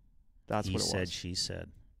 That's He what it said, was. she said.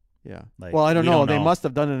 Yeah. Like, Well, I don't we know. don't They know. must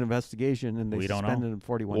have done an investigation, and they We don't know. suspended him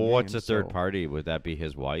 41 Well, games. what's a third so party? Would that be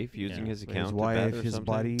his wife using his account? His to wife, bet or his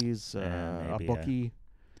something? buddies, Yeah, a maybe, bookie,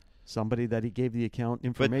 somebody that he gave the account But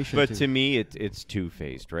information to me, it's two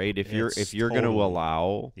faced, right? If It's you're going to totally-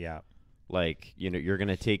 allow, Yeah. like, you're going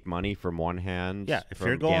to take money from one hand. Yeah, if from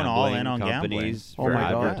you're going all in gambling on gambling. companies Oh for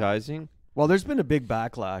my God. advertising, Well, there's been a big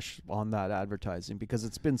backlash on that advertising because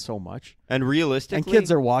it's been so much. and realistically, And kids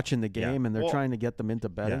are watching the Yeah. game and they're Well, trying to get them into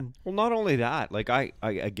betting. Well, not only that, like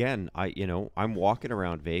I'm walking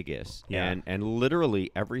around Vegas, Yeah. and literally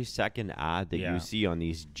every second ad that Yeah. you see on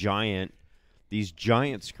these giant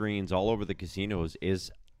screens all over the casinos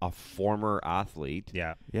is a former athlete.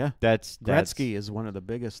 Yeah. Yeah. That's Gretzky is one of the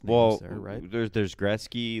biggest names well, there, right? There's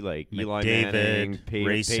Gretzky, like Eli McDavid, Manning,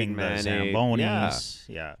 racing Peyton the Manning. Zambonis.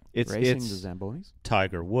 Yeah. It's Racing it's the Zambonis.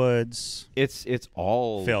 Tiger Woods. it's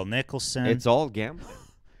all Phil Nicholson. It's all gambling.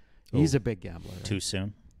 He's a big gambler. Right? Too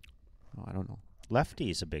soon. Oh, I don't know.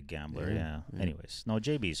 Lefty's a big gambler, Yeah, yeah. yeah. Anyways, no,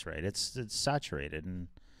 JB's right. It's saturated, and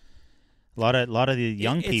a lot of the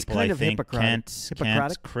young It's people, kind I of think, Hippocratic.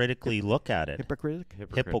 can't critically look at it.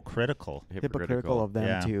 Hypocritical Hypocritical. of them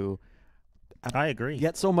Yeah. to I agree.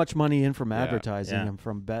 get so much money in from Yeah, advertising yeah. and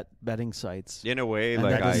from betting sites. In a way, And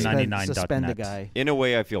like then I- suspend, 99.net. suspend a guy. in a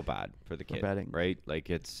way, I feel bad for the kid, betting. right? Like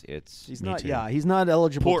it's He's Me not. too. Yeah, he's not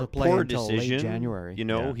eligible to play poor until decision. late January. You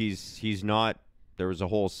know, Yeah. he's not. There was a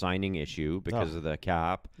whole signing issue because of the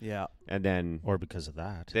cap, Yeah. and then Or because of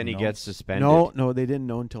that. then Who he gets knows? suspended. No, they didn't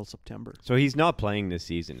know until September. So he's not playing this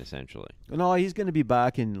season, essentially. No, he's going to be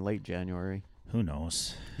back in late January. Who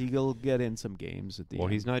knows? He'll get in some games at the Well,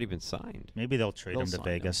 end. he's not even signed. Maybe they'll trade They'll him to sign him.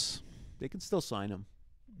 Vegas. They can still sign him,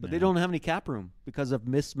 but Yeah. they don't have any cap room because of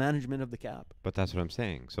mismanagement of the cap. But that's what I'm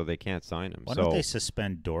saying. So they can't sign him. Why so don't they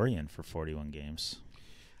suspend Dorian for 41 games?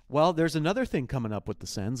 Well, there's another thing coming up with the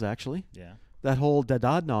Sens, actually. Yeah. That whole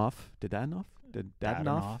Dadonov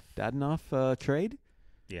trade.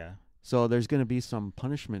 Yeah. So there's going to be some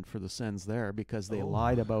punishment for the Sens there because they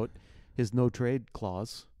lied about his no trade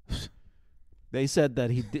clause. They said that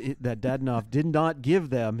that Dadonov did not give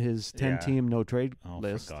them his 10-team no trade Oh,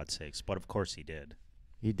 list. for God's sakes. But of course he did.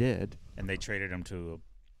 He did. And they traded him to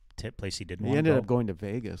a place he didn't He want to ended go. up going to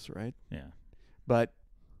Vegas, right? Yeah. But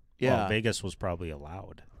yeah, Well, Vegas was probably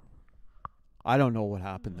allowed. I don't know what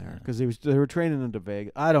happened there because they were training him to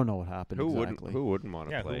Vegas. I don't know what happened who exactly. wouldn't want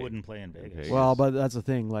to Yeah, play? who wouldn't play in Vegas? Well, but that's the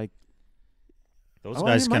thing. Like, Those well,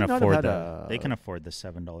 guys he can might not have afford had the. a- They can afford the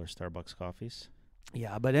 $7 Starbucks coffees.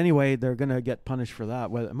 yeah, but anyway, they're gonna get punished for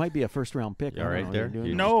that. Well, it might be a first-round pick. You I all don't right know what there? you're doing.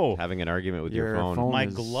 You're No. just having an argument with your Your phone. phone My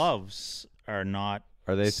is- gloves are not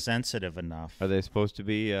Are they sensitive enough. Are they supposed to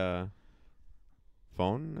be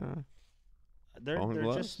phone? They're phone they're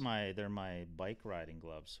gloves? just my bike riding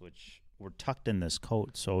gloves, which were tucked in this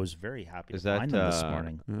coat. So I was very happy Is to find that, them this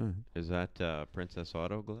morning. Is that Princess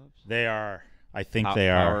Auto gloves? They are. I think they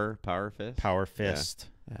are Power Fist. Power Fist.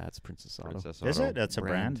 Yeah, it's Princess Auto. Princess Is Auto. it? That's a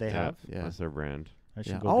brand they have. Yeah. That's their brand. I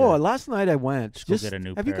should Yeah. go Oh, get, last night I went. Just go get a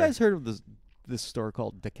new Have you pair. guys heard of this store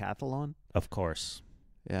called Decathlon? of course.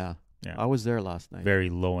 Yeah. Yeah. I was there last night. Very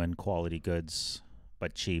low end quality goods,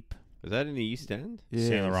 but cheap. Is that in the East End?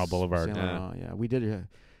 Saint Laurent Boulevard. Saint Yeah. Laurent, yeah. We did.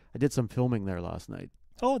 I did some filming there last night.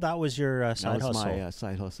 Oh, that was your side that was hustle my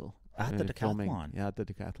side hustle. at the Filming. Decathlon. Yeah, at the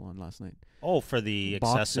Decathlon last night. Oh, for the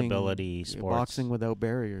accessibility Boxing, sports. Boxing without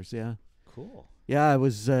barriers. Yeah. Cool. Yeah, it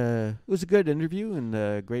was a good interview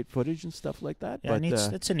and great footage and stuff like that. Yeah, but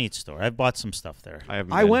it's a neat store. I've bought some stuff there. I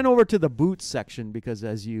haven't. I been. went over to the boots section because,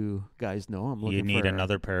 as you guys know, I'm looking You need for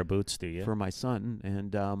another pair of boots, do you? for my son,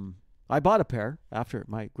 and I bought a pair after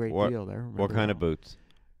my great What- deal there. What kind of boots?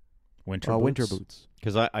 Winter boots? Winter boots.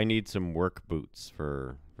 Because I need some work boots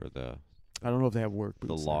for the I don't know if they have work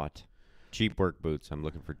boots. there. lot. Cheap work boots. I'm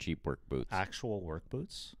looking for cheap work boots. Actual work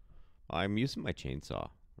boots? I'm using my chainsaw,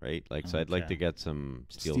 right? Like, so I'd like Okay. to get some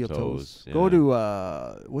steel Steel toes. Go yeah.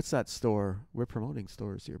 to what's that store? We're promoting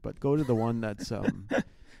stores here, but go to the one that's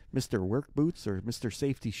Mr. Work Boots or Mr.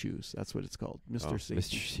 Safety Shoes. That's what it's called, Mr. Oh,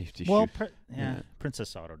 Safety. Mr. Safety Well, Shoes. Yeah.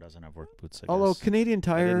 Princess Auto doesn't have work boots, I Although guess. Canadian I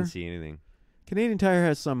Tire, didn't see anything. Canadian Tire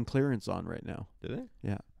has some clearance on right now, Did they?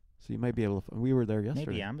 so you might be able to. We were there yesterday.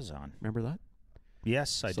 Maybe Amazon. Remember that?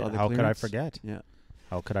 Yes, I Saw did. the How could I clearance? forget? Yeah.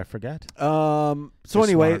 How could I forget? So Just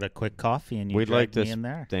anyway, wanted a quick coffee and you We'd like dragged me to in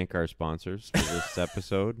there. Thank our sponsors for this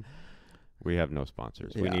episode. We have no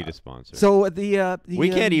sponsors. We Yeah. need a sponsor. so the we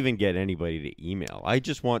can't even get anybody to email. I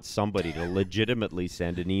just want somebody to legitimately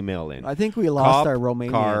send an email in. I think we lost our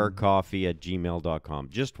Romanian. Carcoffee@gmail.com.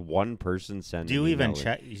 Just one person send Do you an even email in.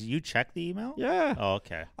 check? You check the email? Yeah. Oh,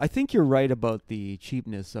 okay. I think you're right about the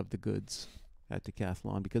cheapness of the goods at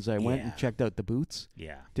Decathlon because I went and Yeah. checked out the boots.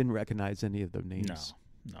 Yeah. Didn't recognize any of the names.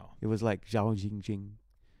 No. It was like Zhao Jingjing,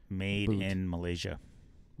 Made Boot. in Malaysia.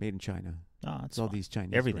 made in China. Oh, it's It's all these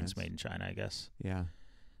Chinese. Everything's brands. made in China, I guess. Yeah,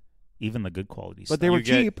 Even the good quality but stuff. they were You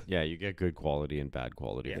get- cheap. Yeah, you get good quality and bad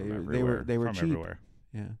quality Yeah, from they everywhere. were from cheap. everywhere.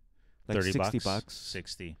 Yeah, like 30 60 bucks, bucks,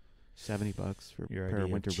 60. $70 for a Your pair idea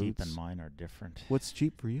of winter of cheap boots. and mine are different. What's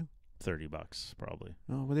cheap for you? 30 bucks probably.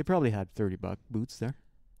 Oh, well, they probably had $30 boots there.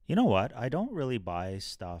 You know what? I don't really buy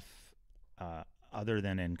stuff other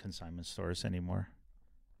than in consignment stores anymore.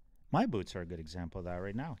 My boots are a good example of that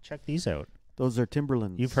right now. Check these out. Those are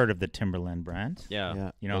Timberlands. You've heard of the Timberland brand? Yeah.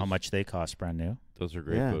 Yeah. You know how Those- much they cost brand new? Those are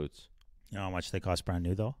great Yeah. boots. You know how much they cost brand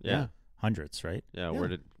new though? Yeah. Hundreds, right? Yeah. Yeah. Where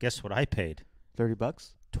did Guess what I paid?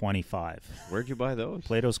 $30. 25. where'd you buy those?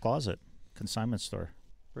 Plato's Closet, consignment store.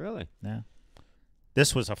 Really? Yeah.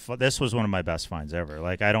 This was this was one of my best finds ever.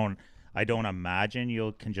 Like I don't imagine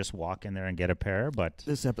you can just walk in there and get a pair, but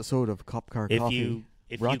This episode of Cop Car if Coffee you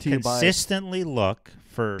brought to you by consistently look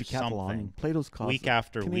for Decathlon, something Plato's Closet, week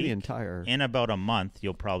after Canadian week, Tire. in about a month,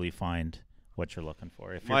 you'll probably find what you're looking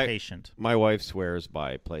for if you're My- patient. My wife swears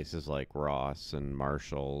by places like Ross and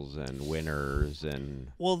Marshalls and Winners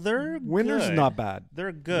and Well, they're Winter's good. not bad. They're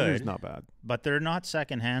Winter's good, not bad. but they're not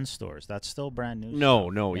secondhand stores. That's still brand new.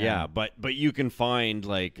 no, stuff. yeah, but you can find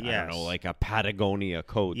like I don't Yes. know, like a Patagonia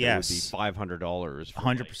coat Yes. that would be $500 for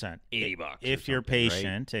 100%. like $80 if or you're something, right?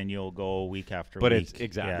 patient and you'll go week after But week. it's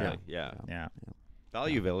exactly yeah. Yeah.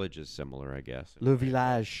 Value Village is similar, I guess. Le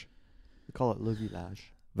Village. We call it Le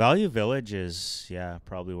Village. Value Village is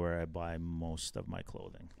probably where I buy most of my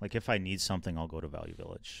clothing. Like if I need something, I'll go to Value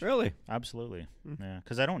Village. Really? Absolutely. Yeah,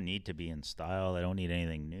 because I don't need to be in style. I don't need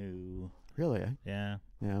anything new. Really? Eh? Yeah.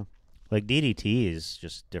 Yeah. Like DDT is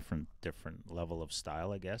just different level of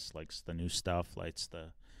style, I guess. Likes the new stuff, likes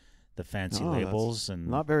the fancy No, labels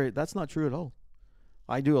and That's not true at all.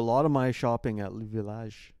 I do a lot of my shopping at Le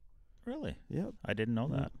Village. really. Yep, I didn't know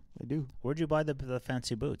that. I do. Where'd you buy the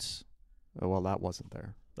fancy boots? Oh, well, that wasn't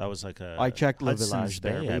there. That was like a I checked Le Hudson's Village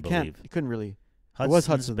there, Bay, but I you believe. you couldn't really. It was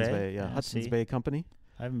Hudson's Bay. Yeah, Hudson's see? Bay Company.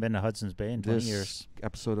 I haven't been to Hudson's Bay in 20 This years.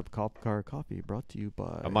 episode of Cop Car Coffee brought to you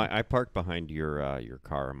by. I parked behind your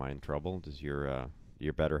car. Am I in trouble? Does your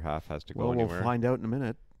better half has to go Well, we'll anywhere? find out in a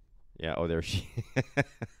minute. Yeah. Oh, there she.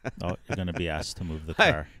 Oh, you're going to be asked to move the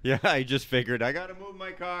car. Yeah, I just figured I gotta move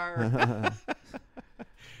my car.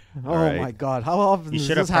 Oh right. my God! How often You does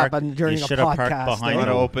should this have parked- happen during you a should have parked podcast? behind You want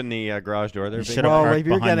I to know. open the garage door there? You big should guy? have Well, parked if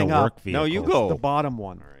you're behind getting the up- work vehicle. No, you It's go. the bottom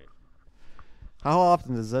one. All right. How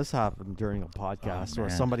often does this happen during a podcast where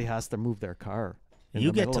man. somebody has to move their car? in You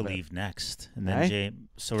the get middle to of it? leave next, and then Eh? Jay.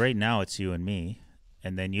 So right now it's you and me,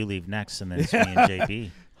 and then you leave next, and then it's me and JP.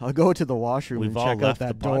 I'll go to the washroom We've and all check out left the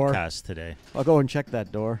that door. podcast today. I'll go and check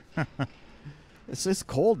that door. It's just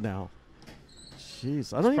cold now.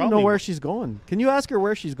 Jeez, I don't even know probably where she's going. Can you ask her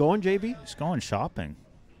where she's going, JB? She's going shopping.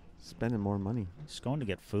 Spending more money. She's going to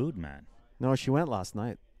get food, man. No, she went last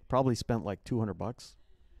night. Probably spent like $200.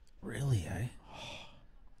 Really, eh?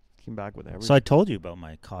 Came back with everything. So I told you about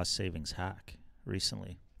my cost savings hack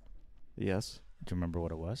recently. Yes. Do you remember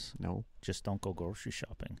what it was? No. Just don't go grocery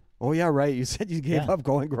shopping. Oh yeah, right. You said you gave Yeah. up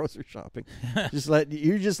going grocery shopping. just let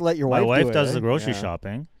your My wife. wife do it, does eh? the grocery Yeah.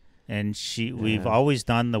 shopping, and we've Yeah. always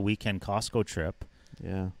done the weekend Costco trip,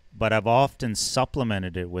 Yeah. but I've often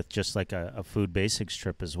supplemented it with just like a food basics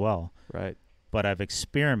trip as well. Right. But I've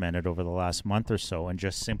experimented over the last month or so and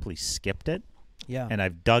just simply skipped it, Yeah. and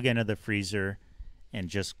I've dug into the freezer and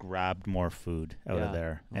just grabbed more food out of Yeah.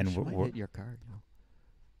 there, Oh, and she might hit your car.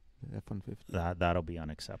 The F-150. that'll be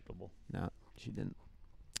unacceptable. No, she didn't.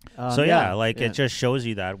 So yeah, it just shows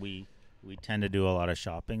you that we tend to do a lot of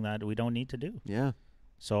shopping that we don't need to do. Yeah.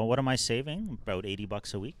 So what am I saving? About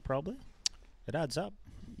 $80 a week, probably. It adds up.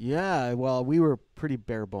 Yeah. Well, we were pretty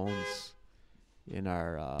bare bones in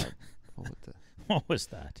our. What was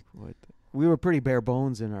that? We were pretty bare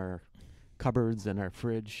bones in our cupboards and our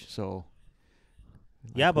fridge. So.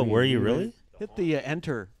 Yeah, but were you really? Hit the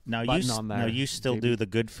enter Now button on there. now you still JB. do the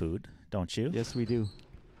good food, don't you? Yes, we do.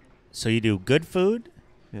 So you do good food,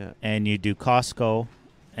 Yeah. and you do Costco,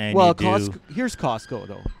 and Well, you do. here's Costco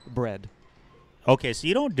though. Bread. Okay, so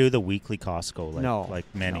you don't do the weekly Costco like No, like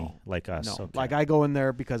many no, like us. No, Okay. like I go in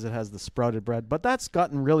there because it has the sprouted bread, but that's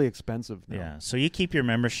gotten really expensive now. Yeah, so you keep your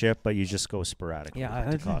membership, but you just go sporadically Yeah, to I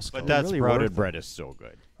think- Costco. But Oh, that really sprouted worth it. bread is so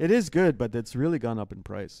good. It is good, but it's really gone up in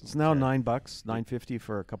price. It's now Okay. $9, $9.50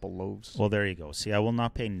 for a couple loaves. Well, there you go. See, I will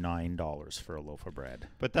not pay $9 for a loaf of bread.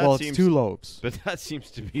 But that Well, seems it's 2 loaves, But that seems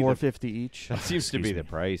to be $4.50 each. that seems to be Excuse the me.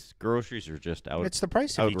 price. Groceries are just out. It's the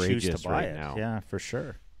price if you choose outrageous to buy right it. now. Yeah, for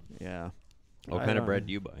sure. Yeah. What I kind of don't- bread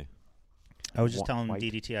do you buy? I was just telling White.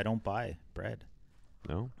 DDT I don't buy bread.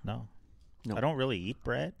 No, No. No. I don't really eat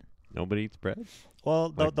bread. nobody eats bread.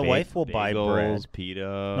 Well, Like the wife will buy bread. bagels, pita.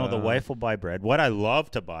 No, the wife will buy bread. What I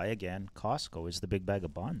love to buy, again, Costco, is the big bag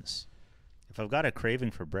of buns. If I've got a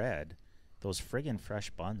craving for bread, those friggin'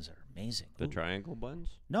 fresh buns are amazing. The Ooh. triangle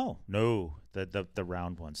buns. No, the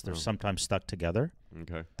round ones. They're Oh. sometimes stuck together.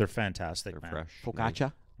 Okay, They're fantastic, they're man. fresh.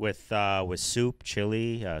 Focaccia. With soup,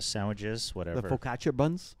 chili, sandwiches, whatever. The focaccia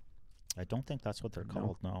buns. I don't think that's what they're No.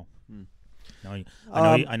 called. No. Hmm. No,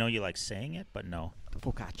 Um, I know you like saying it, but no.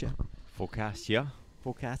 Focaccia. Focaccia.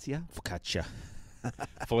 Focaccia. Focaccia.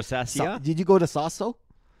 Focaccia. Did you go to Sasso?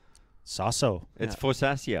 Sasso. It's Yeah.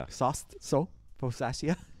 focaccia. Sauced so?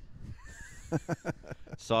 Focaccia?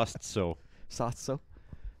 Sauced so. Sasso?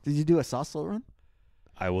 Did you do a Sasso run?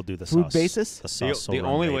 I will do the Food sauce. basis? The The, Sasso the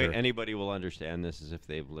run only later. way anybody will understand this is if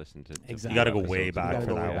they've listened to. the Exactly. You got to few go way episodes back gotta for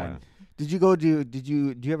go that way one. back. Did you go do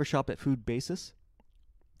you ever shop at Food Basis?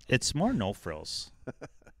 It's more no frills.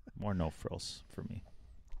 More no frills for me.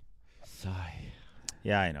 Sigh.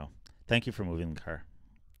 Yeah, I know. Thank you for moving the car.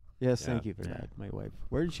 Yes, Yeah. thank you for Yeah. that, my wife.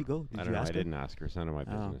 Where did she go? Did I you don't know. I ask her? didn't ask her. It's none of my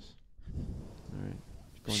Oh. business. All right.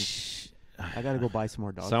 I got to go buy some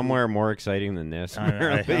more dog food. Somewhere more exciting than this.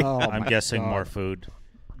 apparently. Oh I'm my guessing God. more food.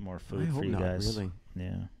 More I food hope for you not, guys. really.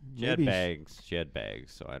 Yeah. She had Maybe bags. She had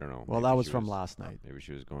bags. So I don't know. Well, Maybe that was she from last night. Maybe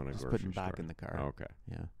she was going to Just grocery putting back store. in the car. Oh, okay.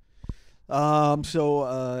 Yeah.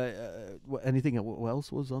 Anything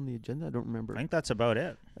else was on the agenda? I don't remember. I think that's about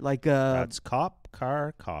it. Like, That's cop,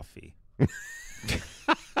 car, coffee.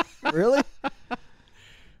 really?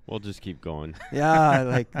 We'll just keep going. Yeah,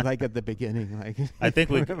 like at the beginning, like I think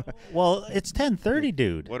we. Well, it's 10:30,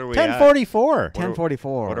 dude. What are we at? 10:44.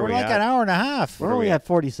 10:44. what are We're we like at? an hour and a half. We're are only we at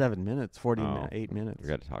 47 minutes, 8 We minutes.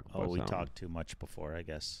 got to talk about. Oh, we something. talked too much before, I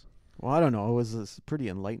guess. Well, I don't know. It was a pretty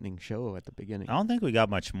enlightening show at the beginning. I don't think we got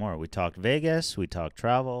much more. We talked Vegas. We talked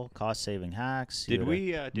travel, cost-saving hacks. you Did had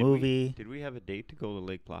a we? movie? Did we have a date to go to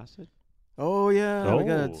Lake Placid? Oh yeah, we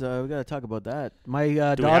Oh. gotta talk about that. My Do we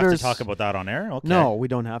have to daughter's talk about that on air? Okay. No, we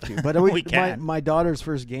don't have to. But We can. My daughter's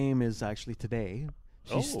first game is actually today.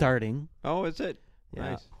 She's Oh. starting. Oh, is it?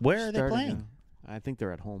 Yeah. Nice. Where She's are they starting, playing? I think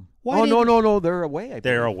they're at home. Why oh didn't- no, they're away.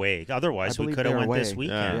 They're believe. away. Otherwise, we believe could have they're went this away.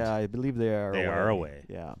 weekend. Yeah, I believe they are. They away. are away.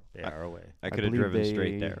 Yeah. They are away. I could have believe driven they-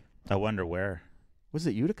 straight there. I wonder where. Was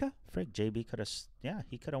it Utica? Frig, JB could have. Yeah,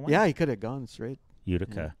 he could have went. Yeah, he could have gone straight.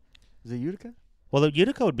 Utica. Is it Utica? Well, the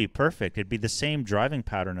Utica would be perfect. It'd be the same driving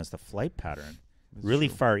pattern as the flight pattern. That's really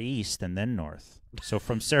true. far east and then north. So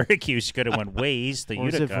from Syracuse, you could have went way east to Or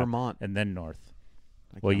is Utica it Vermont? and then north.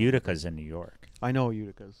 I Well, can't- Utica's in New York. I know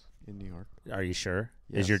Utica's in New York. Are you sure?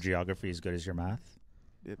 Is your Yes. geography as good as your math?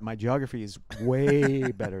 My geography is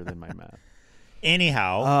way better than my math.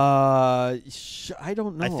 Anyhow, I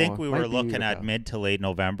don't know. I think we It were might be looking like at mid to late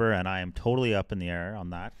November, and I am totally up in the air on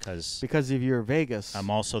that because of your Vegas. I'm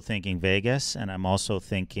also thinking Vegas, and I'm also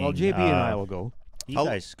thinking. Well, JB and I will go. You How-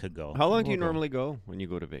 guys could go. How long do you We'll go. normally go when you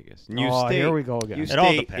go to Vegas? And you Oh, stay, here we go again. You It all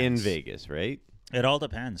stay in depends. Vegas, right? It all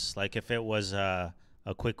depends. Like if it was a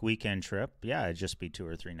quick weekend trip, yeah, it'd just be 2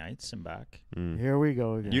 or 3 nights and back. Here we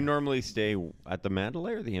go again. You normally stay at the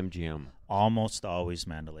Mandalay or the MGM? Almost always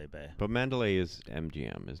Mandalay Bay. But Mandalay is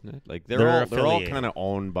MGM, isn't it? Like They're they're all affiliated. kind of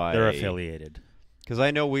owned by. They're affiliated. Because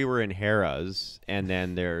I know we were in Harrah's, and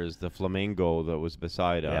then there's the Flamingo that was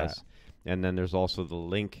beside Yeah. us, and then there's also the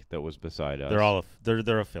Link that was beside us. They're all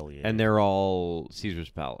they're affiliated. and they're all Caesar's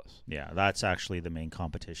Palace. yeah, that's actually the main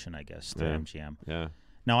competition, I guess, to Yeah. MGM. Yeah.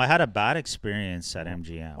 Now I had a bad experience at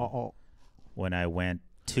MGM Uh-oh. when I went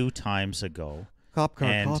 2 times ago. Cop Car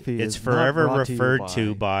And Coffee it's is not forever brought to you referred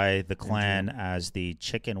to by by the clan as the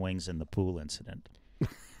chicken wings in the pool incident.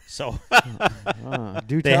 So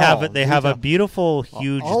do they tell, have do a tell. beautiful,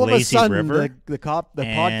 huge All of a lazy sudden, river. the podcast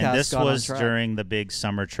And this got was on track. during the big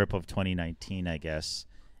summer trip of 2019, I guess.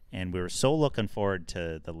 And we were so looking forward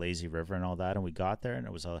to the lazy river and all that. And we got there, and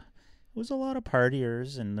it was a lot of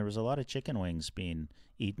partiers, and there was a lot of chicken wings being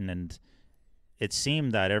eaten. And it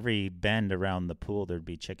seemed that every bend around the pool, there'd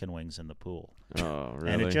be chicken wings in the pool. Oh,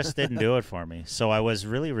 really? And it just didn't do it for me. So I was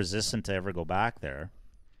really resistant to ever go back there.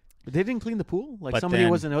 But they didn't clean the pool. Like But somebody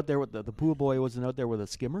then- wasn't out there with the pool boy wasn't out there with a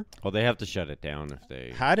skimmer. Well, they have to shut it down if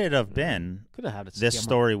they. Had it have been, Could have had a this skimmer.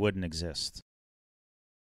 story wouldn't exist.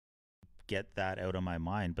 Get that out of my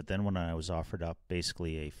mind. But then when I was offered up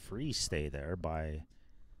basically a free stay there by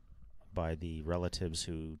the relatives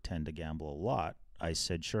who tend to gamble a lot, I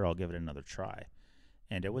said, sure, I'll give it another try.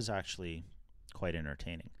 And it was actually quite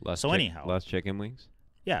entertaining. Anyhow, less chicken wings.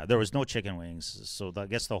 yeah, there was no chicken wings. So I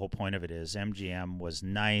guess the whole point of it is MGM was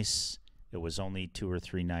nice. It was only 2 or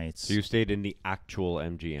 3 nights. So you stayed in the actual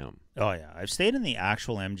MGM, Oh, yeah. I've stayed in the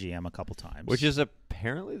actual MGM a couple times. which is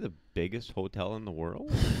apparently the biggest hotel in the world.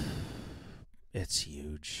 It's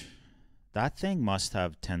huge. That thing must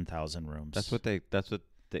have 10,000 rooms. That's what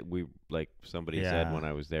we like. Somebody Yeah. said when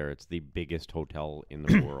I was there, it's the biggest hotel in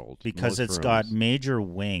the world because Most it's got rooms. major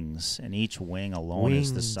wings, and each wing alone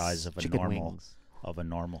is the Wings, size of a chicken normal wings.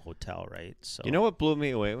 hotel, right? So You know what blew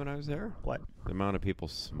me away when I was there? what? The amount of people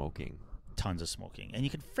smoking. Tons of smoking, and you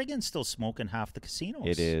can friggin' still smoke in half the casinos.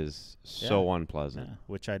 It is so Yeah. unpleasant. Yeah,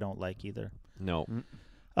 which I don't like either. No.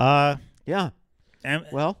 Yeah. And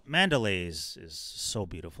Well, Mandalay is so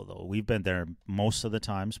beautiful, though. We've been there most of the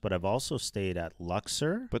times, but I've also stayed at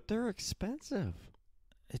Luxor. But they're expensive.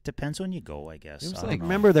 It depends when you go, I guess. It was I don't like know.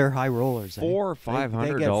 remember they're high rollers. eh? $400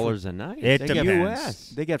 or They get $500 a night. It They get depends. US.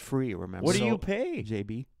 They get free. Remember? What do you So- pay?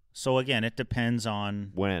 JB? So again, it depends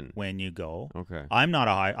on When? you go. Okay. I'm not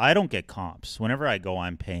I don't get comps. Whenever I go,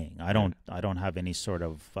 I'm paying. I don't have any sort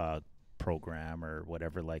of program or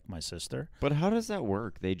whatever like my sister. But how does that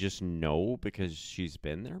work? They just know because she's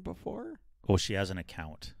been there before? Oh, she has an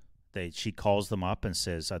account. She calls them up and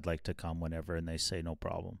says, "I'd like to come whenever," and they say no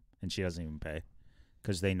problem, and she doesn't even pay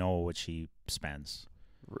because they know what she spends.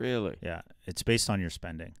 Really? Yeah, it's based on your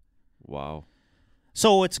spending. Wow.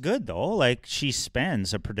 So it's good though. Like she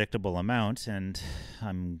spends a predictable amount, and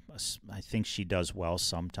I think she does well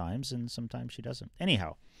sometimes, and sometimes she doesn't.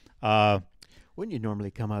 Anyhow, Wouldn't you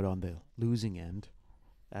normally come out on the losing end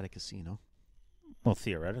at a casino? well,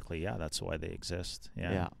 theoretically, yeah, that's why they exist.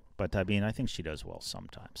 Yeah. Yeah. But I mean, I think she does well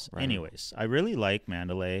sometimes. Right. Anyways, I really like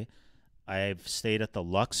Mandalay. I've stayed at the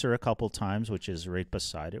Luxor a couple times, which is right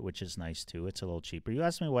beside it, which is nice too. It's a little cheaper. You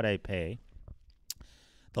asked me what I pay.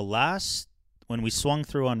 When we swung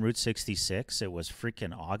through on Route 66, it was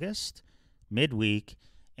freaking August, midweek,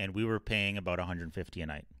 and we were paying about $150 a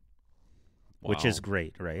night, which is Wow.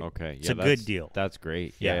 great, right? Okay. It's a good deal. That's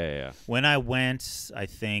great. Yeah. Yeah. When I went, I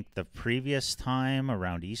think the previous time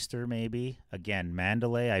around Easter, maybe again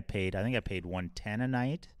Mandalay, I think I paid $110 a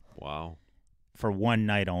night Wow. for one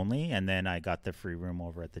night only, and then I got the free room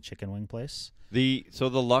over at the chicken wing place. So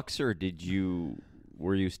the Luxor,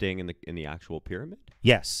 were you staying in the actual pyramid?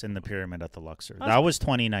 Yes, in the pyramid at the Luxor. That's- That was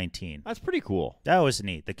 2019. That's pretty cool. That was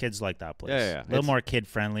neat. The kids like that place. Yeah. A little more kid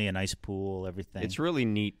friendly, a nice pool, everything. It's really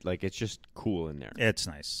neat. Like it's just cool in there. It's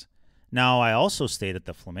nice. Now I also stayed at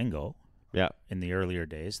the Flamingo Yeah. in the earlier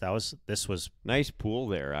days. This was Nice pool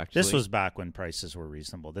there, actually. this was back when prices were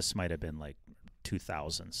reasonable. This might have been like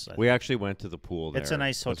 2000s. We actually went to the pool there. It's a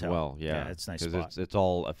nice as hotel. well. Yeah. Yeah, it's a nice 'Cause spot. It's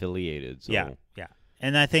all affiliated. So. Yeah.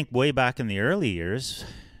 And I think way back in the early years,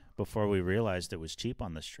 before we realized it was cheap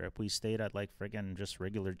on the strip, we stayed at like friggin' just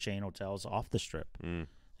regular chain hotels off the strip. Mm.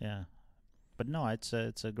 Yeah. But no, it's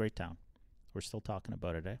a great town. We're still talking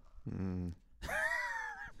about it, eh? Mm.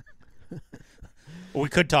 We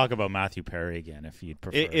could talk about Matthew Perry again if you'd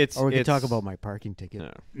prefer. Or we could talk about my parking ticket.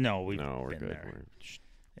 no, we've no, we're been good. there.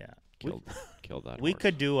 Yeah, Killed that. we horse.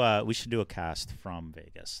 could do. We should do a cast from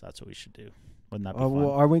Vegas. That's what we should do. Wouldn't that be fun?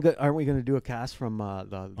 Well, aren't we going to do a cast from the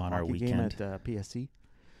On our hockey game weekend. at PSC?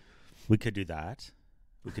 We could do that.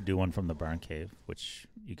 We could do one from the Barn Cave, which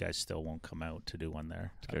you guys still won't come out to do one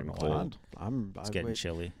there. It's I don't getting know why. cold. It's getting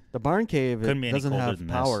chilly. The Barn Cave Couldn't be any doesn't colder have than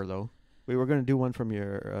power this. though. We were going to do one from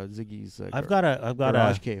your Ziggy's. I've got a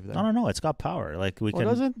garage cave there. No. It's got power. Like we Oh, can.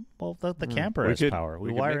 does it? Well, the Mm. camper We has could- power. We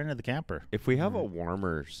we could wire make- into the camper. If we have a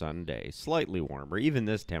warmer Sunday, slightly warmer, even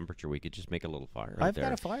this temperature, we could just make a little fire. Right I've there.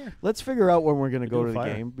 got a fire. Let's figure out when we're going to We go do to the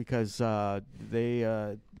fire. game because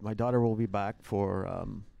my daughter will be back for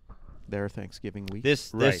their Thanksgiving week.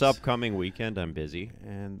 This Right. upcoming weekend, I'm busy.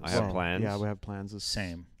 And I have plans. Yeah, we have plans.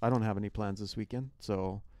 Same. I don't have any plans this weekend,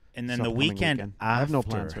 so. And then this the upcoming weekend weekend. after. I have no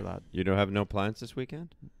plans for that. You don't have no plans this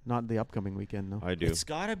weekend? Not the upcoming weekend, no. I do. It's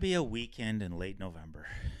got to be a weekend in late November,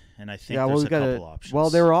 and I think Yeah, well, there's we a got couple options. Well,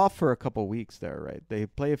 they were off for a couple weeks there, right? They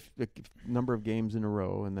play a number of games in a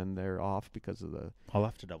row, and then they're off because of the. I'll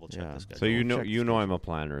have to double check Yeah. this guy. So you know check the I'm a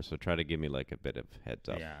planner, so try to give me like a bit of heads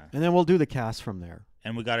up. Yeah, And then we'll do the cast from there.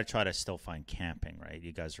 and we got to try to still find camping, right?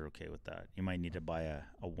 You guys are okay with that? You might need to buy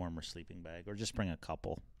a warmer sleeping bag, or just bring a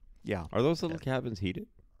couple. Yeah. Are those little cabins heated?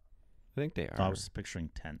 I think they are. I was picturing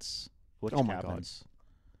tents. Which Oh my God. cabins?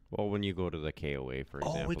 Well, when you go to the KOA, for Oh,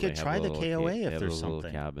 example, we they could have try the little KOA they if have there's those little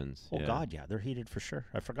something. cabins. Oh yeah. God, yeah, they're heated for sure.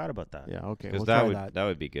 I forgot about that. Yeah. Okay. Because We'll try that. that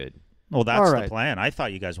would be good. Well, that's All the right. plan. I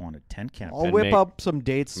thought you guys wanted tent camping. I'll And whip make- up some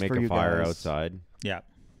dates Make for a you fire guys. outside. Yeah.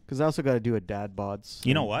 Because I also got to do a dad bods.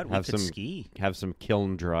 You know what? We Have could some- ski. Have some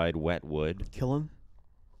kiln dried wet wood. Killing?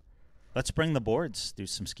 Let's bring the boards. Do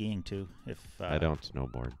some skiing too. If I don't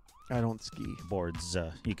snowboard. I don't ski. boards,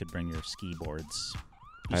 you could bring your ski boards.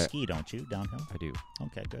 You I- ski, don't you? Downhill. I do.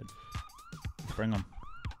 Okay, good. Bring them.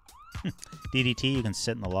 DDT, you can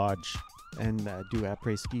sit in the lodge. And do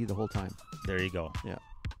après ski the whole time. There you go.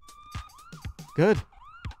 Good.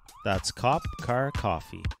 That's Cop Car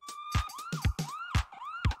Coffee.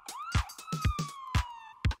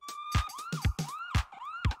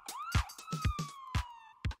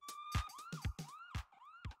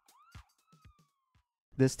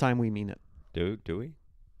 This time we mean it. Do we?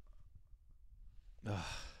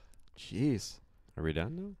 Jeez. Are we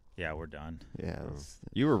done now? Yeah, we're done. Yeah. Oh. that's-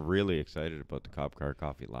 You were really excited about the Cop Car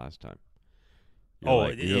Coffee last time.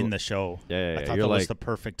 In the show. Yeah, I thought you're that was like, the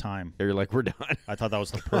perfect time. you're like, we're done. I thought that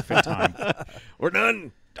was the perfect time. We're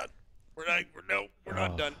done. Done. We're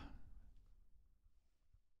not Oh. done.